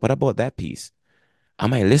about that piece?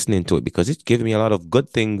 Am I listening to it? Because it's giving me a lot of good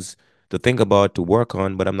things to think about, to work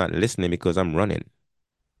on, but I'm not listening because I'm running,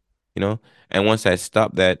 you know? And once I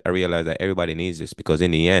stopped that, I realized that everybody needs this because in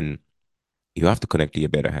the end, you have to connect to your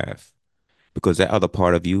better half because that other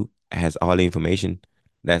part of you has all the information,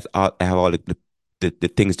 have all the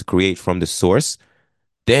things to create from the source.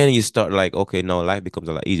 Then you start like, okay, no, life becomes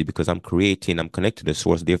a lot easier because I'm connected to the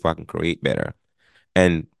source, therefore I can create better.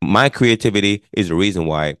 And my creativity is the reason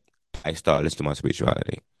why I start listening to my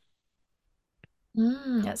spirituality.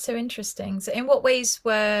 That's so interesting. So, in what ways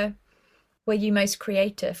were you most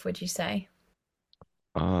creative, would you say?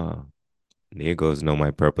 Ah, there goes know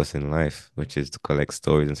my purpose in life, which is to collect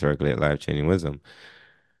stories and circulate life-changing wisdom.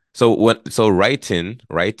 So writing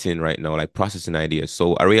right now, like processing ideas.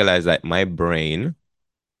 So I realized that my brain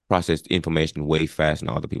processed information way faster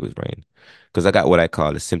than other people's brain. Because I got what I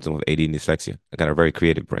call the symptom of AD and dyslexia. I got a very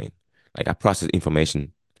creative brain. Like I process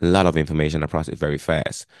information, a lot of information, I process very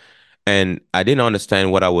fast. And I didn't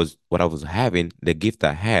understand what I was having, the gift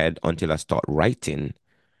I had until I start writing.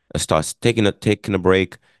 I start taking a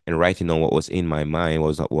break and writing on what was in my mind,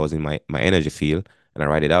 what was in my energy field, and I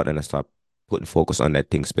write it out and I start putting focus on that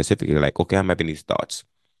thing specifically. Like, okay, I'm having these thoughts.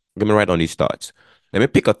 Let me write on these thoughts. Let me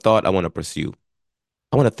pick a thought I want to pursue.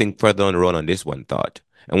 I want to think further on the road on this one thought.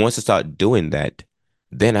 And once I start doing that,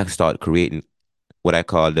 then I start creating what I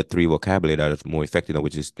call the three vocabulary that is more effective,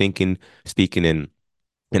 which is thinking, speaking, and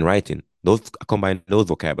writing. Those I combine those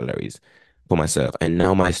vocabularies for myself. And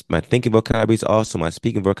now my thinking vocabulary is awesome. My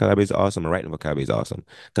speaking vocabulary is awesome. My writing vocabulary is awesome.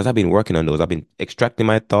 Because I've been working on those. I've been extracting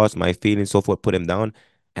my thoughts, my feelings, so forth, put them down,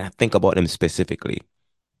 and I think about them specifically.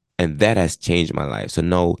 And that has changed my life. So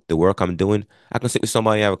now the work I'm doing, I can sit with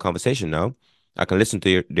somebody and have a conversation now. I can listen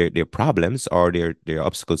to their problems or their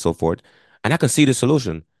obstacles, so forth, and I can see the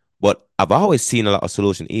solution. But I've always seen a lot of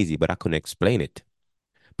solution easy, but I couldn't explain it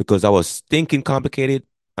because I was thinking complicated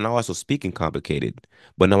and I was also speaking complicated.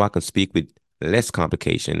 But now I can speak with less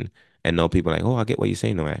complication and now people are like, oh, I get what you're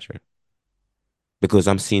saying, no, Asher. Because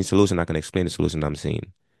I'm seeing solution, I can explain the solution I'm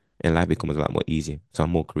seeing. and life becomes a lot more easier. So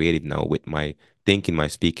I'm more creative now with my thinking, my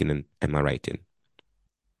speaking, and my writing.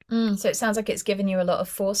 So it sounds like it's given you a lot of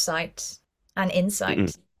foresight and Mm-mm.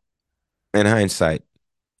 insight. And hindsight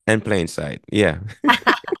and plain sight. Yeah.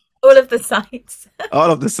 All of the sights.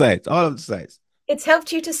 All of the sides, all of the sides. It's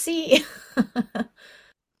helped you to see.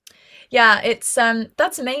 Yeah, it's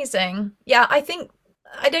that's amazing. Yeah, I think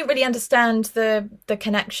I don't really understand the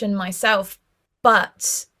connection myself,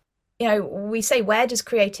 but we say where does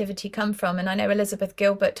creativity come from? And I know Elizabeth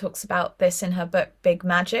Gilbert talks about this in her book Big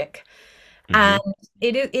Magic. Mm-hmm. And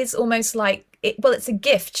is almost like well, it's a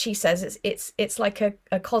gift, she says. It's like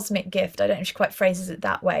a cosmic gift. I don't know if she quite phrases it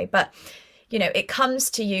that way, but it comes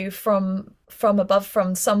to you from above,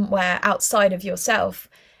 from somewhere outside of yourself.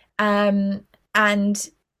 Um and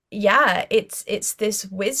yeah, it's this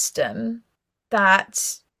wisdom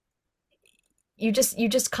that you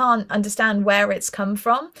just can't understand where it's come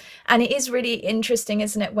from. And it is really interesting,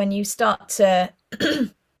 isn't it, when you start to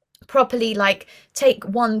properly like take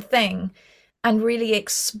one thing and really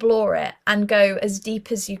explore it and go as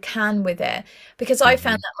deep as you can with it, because I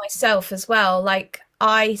found Mm-hmm. that myself as well. Like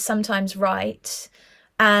I sometimes write,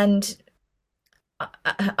 and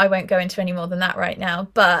I won't go into any more than that right now,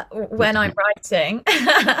 but when I'm writing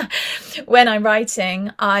when I'm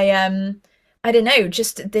writing, I don't know,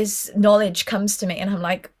 just this knowledge comes to me and I'm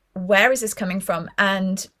like, where is this coming from?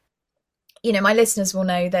 And my listeners will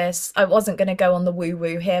know this. I wasn't going to go on the woo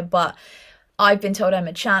woo here, but I've been told I'm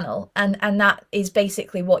a channel, and that is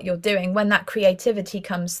basically what you're doing when that creativity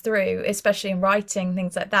comes through, especially in writing,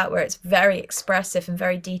 things like that, where it's very expressive and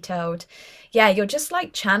very detailed. Yeah, you're just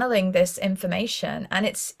like channeling this information, and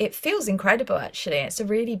it feels incredible actually. It's a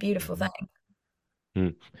really beautiful Mm-hmm. thing.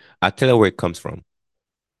 Mm. I tell you where it comes from.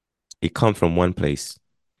 It comes from one place.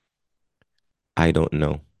 I don't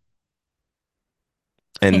know.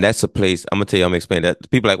 And that's a place, I'm gonna tell you, I'm gonna explain that.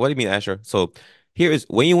 People are like, what do you mean, Asher? So here is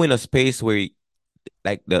when you're in a space where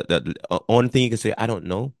like the only thing you can say, I don't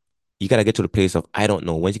know, you gotta get to the place of I don't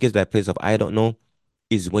know. Once you get to that place of I don't know,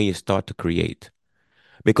 is when you start to create.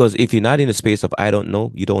 Because if you're not in a space of I don't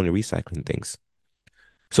know, you're only recycling things.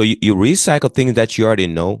 So you recycle things that you already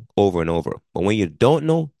know over and over. But when you don't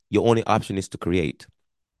know, your only option is to create.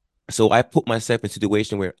 So I put myself in a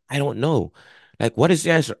situation where I don't know. Like, what is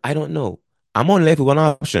the answer? I don't know. I'm only left with one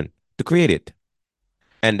option to create it.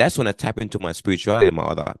 And that's when I tap into my spirituality,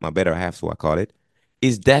 my better half, so I call it.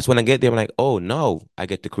 Is that's when I get there, I'm like, oh no, I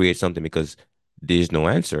get to create something because there's no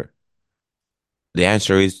answer. The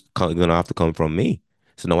answer is gonna have to come from me.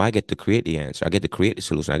 So now I get to create the answer. I get to create the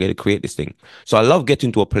solution. I get to create this thing. So I love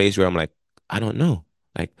getting to a place where I'm like, I don't know.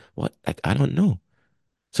 Like what? Like I don't know.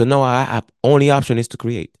 So now I only option is to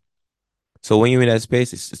create. So when you're in that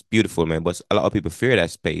space, it's beautiful, man. But a lot of people fear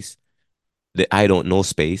that space, the I don't know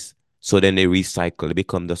space. So then they recycle. They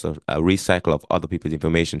become just a recycle of other people's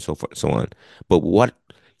information, so forth, so on. But what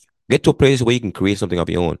get to a place where you can create something of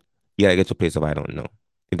your own. You gotta get to a place of I don't know.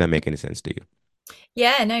 If that make any sense to you.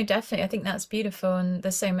 Yeah, no, definitely. I think that's beautiful, and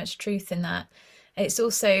there's so much truth in that. It's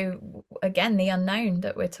also, again, the unknown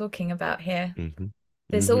that we're talking about here. Mm-hmm.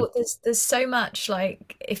 There's Mm-hmm. all there's so much,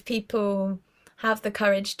 like, if people have the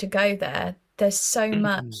courage to go there, there's so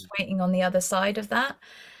much waiting on the other side of that.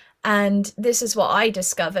 And this is what I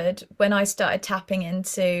discovered when I started tapping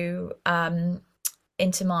into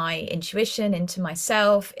my intuition, into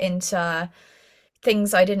myself, into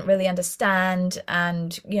things I didn't really understand,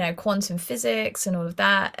 and quantum physics and all of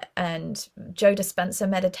that, and Joe Dispenza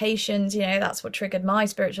meditations. That's what triggered my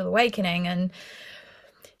spiritual awakening. And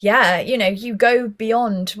yeah, you go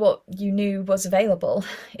beyond what you knew was available.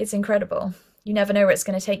 It's incredible. You never know where it's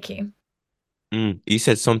going to take you. You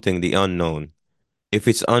said something, the unknown. If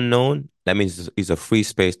it's unknown, that means it's a free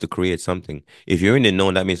space to create something. If you're in the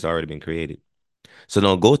known, that means it's already been created. So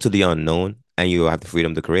now go to the unknown and you have the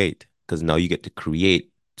freedom to create because now you get to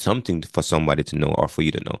create something for somebody to know or for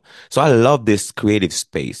you to know. So I love this creative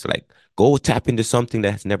space. Like go tap into something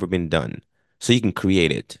that has never been done so you can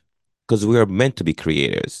create it because we are meant to be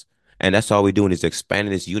creators. And that's all we're doing is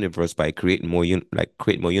expanding this universe by creating more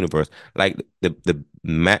create more universe. Like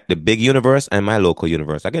the big universe and my local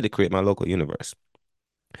universe. I get to create my local universe.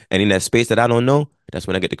 And in that space that I don't know, that's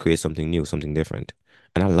when I get to create something new, something different.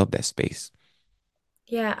 And I love that space.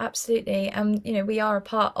 Yeah, absolutely. We are a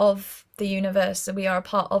part of the universe, so we are a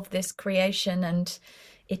part of this creation, and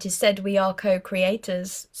it is said we are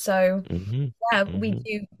co-creators. So Hmm. yeah, we Hmm.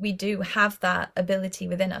 do we do have that ability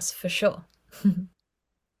within us for sure.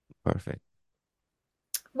 Perfect.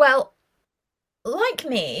 Well, like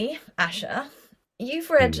me, Asha, you've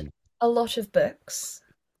read Mm. a lot of books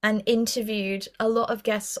and interviewed a lot of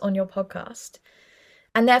guests on your podcast.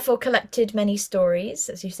 and therefore collected many stories,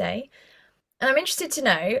 as you say. And I'm interested to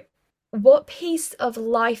know what piece of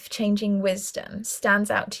life changing wisdom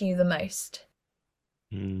stands out to you the most?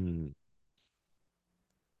 Hmm.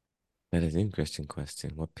 That is an interesting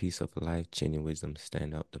question. What piece of life-changing wisdom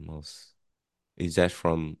stand out the most? Is that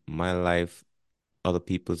from my life, other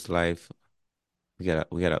people's life? We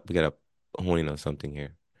gotta hone in on something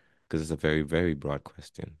here because it's a very, very broad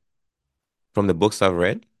question. From the books I've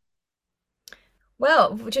read,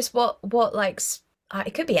 Well, just what like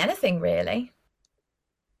it could be anything really.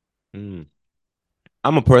 hmm,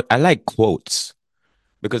 I like quotes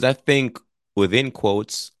because I think within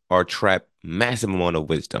quotes are trapped massive amount of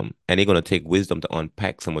wisdom, and they're gonna take wisdom to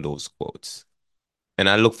unpack some of those quotes. And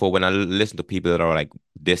I look for when I listen to people that are like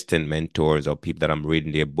distant mentors or people that I'm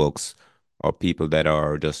reading their books or people that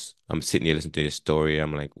are just I'm sitting here listening to their story.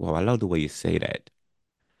 I'm like, wow, I love the way you say that.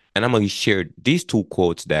 And I'm gonna share these two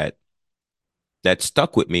quotes that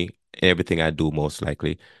stuck with me in everything I do most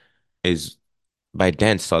likely is by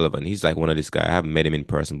Dan Sullivan. He's like one of these guys. I haven't met him in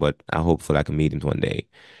person, but I hopefully I can meet him one day.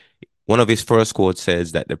 One of his first quotes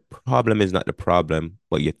says that the problem is not the problem,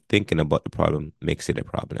 but you're thinking about the problem makes it a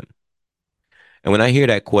problem. And when I hear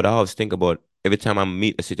that quote, I always think about every time I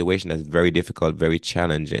meet a situation that's very difficult, very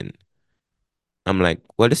challenging. I'm like,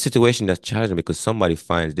 well, this situation that's challenging because somebody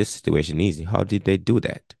finds this situation easy. How did they do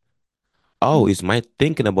that? Oh, Mm. is my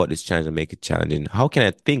thinking about this challenge to make it challenging? How can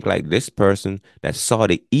I think like this person that saw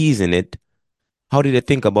the ease in it? How did they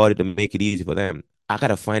think about it to make it easy for them? I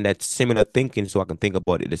gotta find that similar thinking so I can think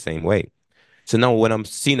about it the same way. So now when I'm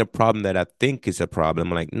seeing a problem that I think is a problem,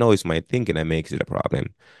 I'm like, no, it's my thinking that makes it a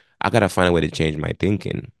problem. I gotta find a way to change my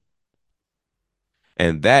thinking.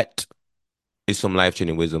 And that is some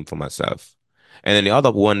life-changing wisdom for myself. And then the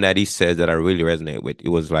other one that he says that I really resonate with, it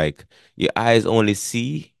was like, your eyes only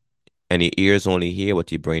see and your ears only hear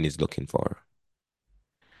what your brain is looking for.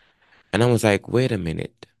 And I was like, wait a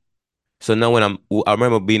minute. So now I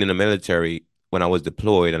remember being in the military when I was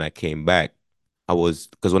deployed and I came back, because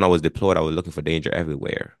when I was deployed, I was looking for danger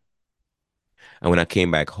everywhere. And when I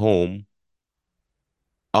came back home,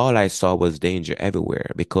 all I saw was danger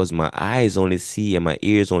everywhere because my eyes only see and my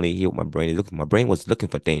ears only hear what my brain is looking for. My brain was looking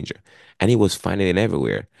for danger and it was finding it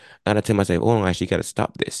everywhere. And I tell myself, oh, actually, you got to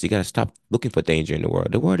stop this. You got to stop looking for danger in the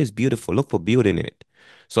world. The world is beautiful. Look for beauty in it.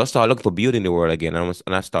 So I started looking for beauty in the world again.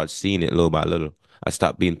 And I started seeing it little by little. I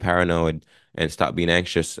stopped being paranoid and stopped being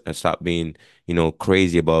anxious and stopped being,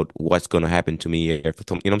 crazy about what's going to happen to me. You know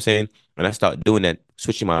what I'm saying? And I started doing that,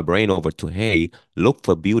 switching my brain over to, hey, look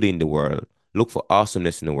for beauty in the world. Look for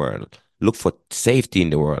awesomeness in the world. Look for safety in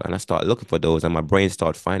the world. And I start looking for those, and my brain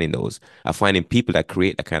start finding those. I finding people that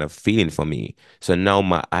create that kind of feeling for me. So now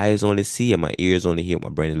my eyes only see and my ears only hear what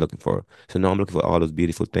my brain is looking for. So now I'm looking for all those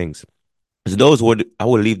beautiful things. So I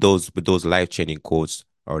would leave those with those life-changing quotes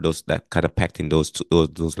or those that kind of packed in those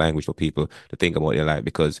language for people to think about their life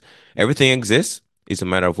because everything exists. It's a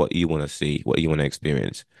matter of what you want to see, what you want to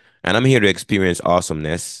experience. And I'm here to experience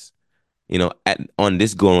awesomeness on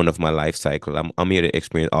this going of my life cycle. I'm here to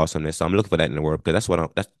experience awesomeness. So I'm looking for that in the world because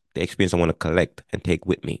that's the experience I want to collect and take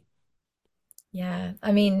with me. Yeah,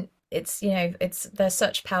 I mean, it's they're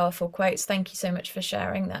such powerful quotes. Thank you so much for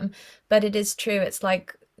sharing them. But it is true. It's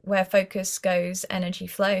like where focus goes, energy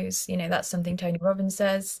flows. That's something Tony Robbins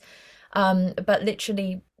says. But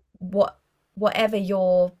literally, whatever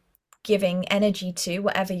you're giving energy to,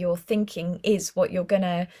 whatever you're thinking, is what you're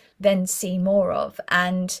gonna then see more of.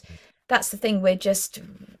 And that's the thing.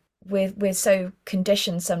 We're so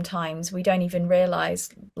conditioned sometimes we don't even realize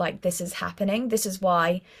like this is happening. This is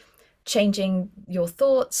why changing your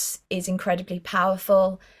thoughts is incredibly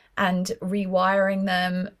powerful and rewiring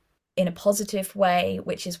them in a positive way,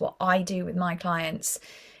 which is what I do with my clients.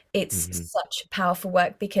 It's Hmm. such powerful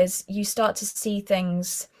work because you start to see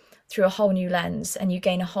things through a whole new lens and you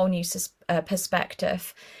gain a whole new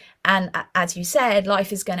perspective. And as you said,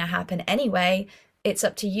 life is going to happen anyway. It's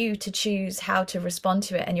up to you to choose how to respond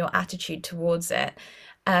to it and your attitude towards it.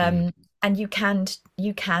 Mm. Um, and you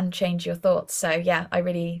can change your thoughts. So yeah, I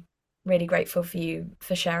really grateful for you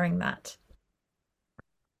for sharing that.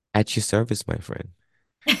 At your service, my friend.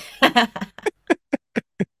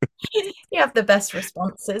 You have the best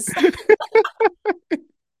responses.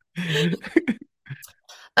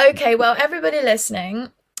 Okay, well, everybody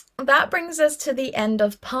listening, that brings us to the end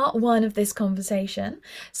of part one of this conversation.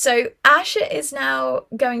 So, Asher is now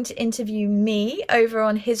going to interview me over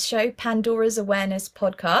on his show, Pandora's Awareness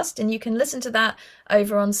Podcast, and you can listen to that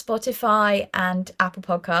over on Spotify and Apple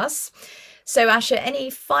Podcasts. So, Asher, any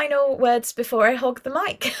final words before I hog the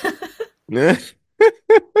mic?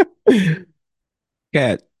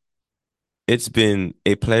 Kat, it's been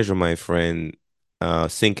a pleasure, my friend,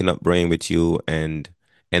 syncing up brain with you and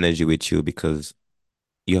energy with you because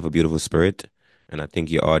you have a beautiful spirit, and I think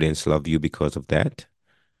your audience love you because of that.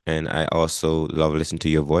 And I also love listening to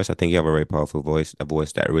your voice. I think you have a very powerful voice, a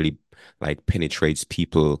voice that really like penetrates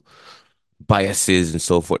people biases and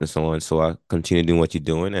so forth and so on. So I continue doing what you're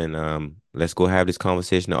doing, and let's go have this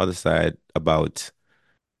conversation on the other side about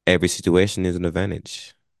every situation is an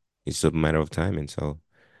advantage. It's just a matter of timing. So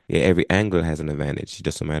yeah, every angle has an advantage. It's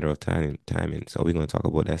just a matter of timing. So we're gonna talk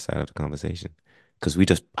about that side of the conversation. Because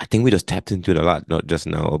I think we just tapped into it a lot, not just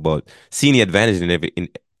now, about seeing the advantage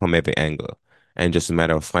from every angle, and just a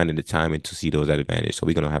matter of finding the timing to see those advantages. So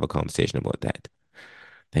we're gonna have a conversation about that.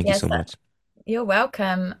 Thank you Yes, so much. you're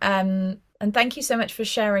welcome. And thank you so much for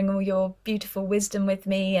sharing all your beautiful wisdom with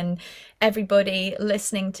me and everybody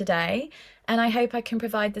listening today. And I hope I can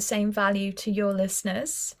provide the same value to your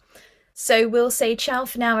listeners. So we'll say ciao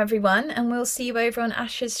for now, everyone, and we'll see you over on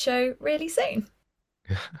Ash's show really soon.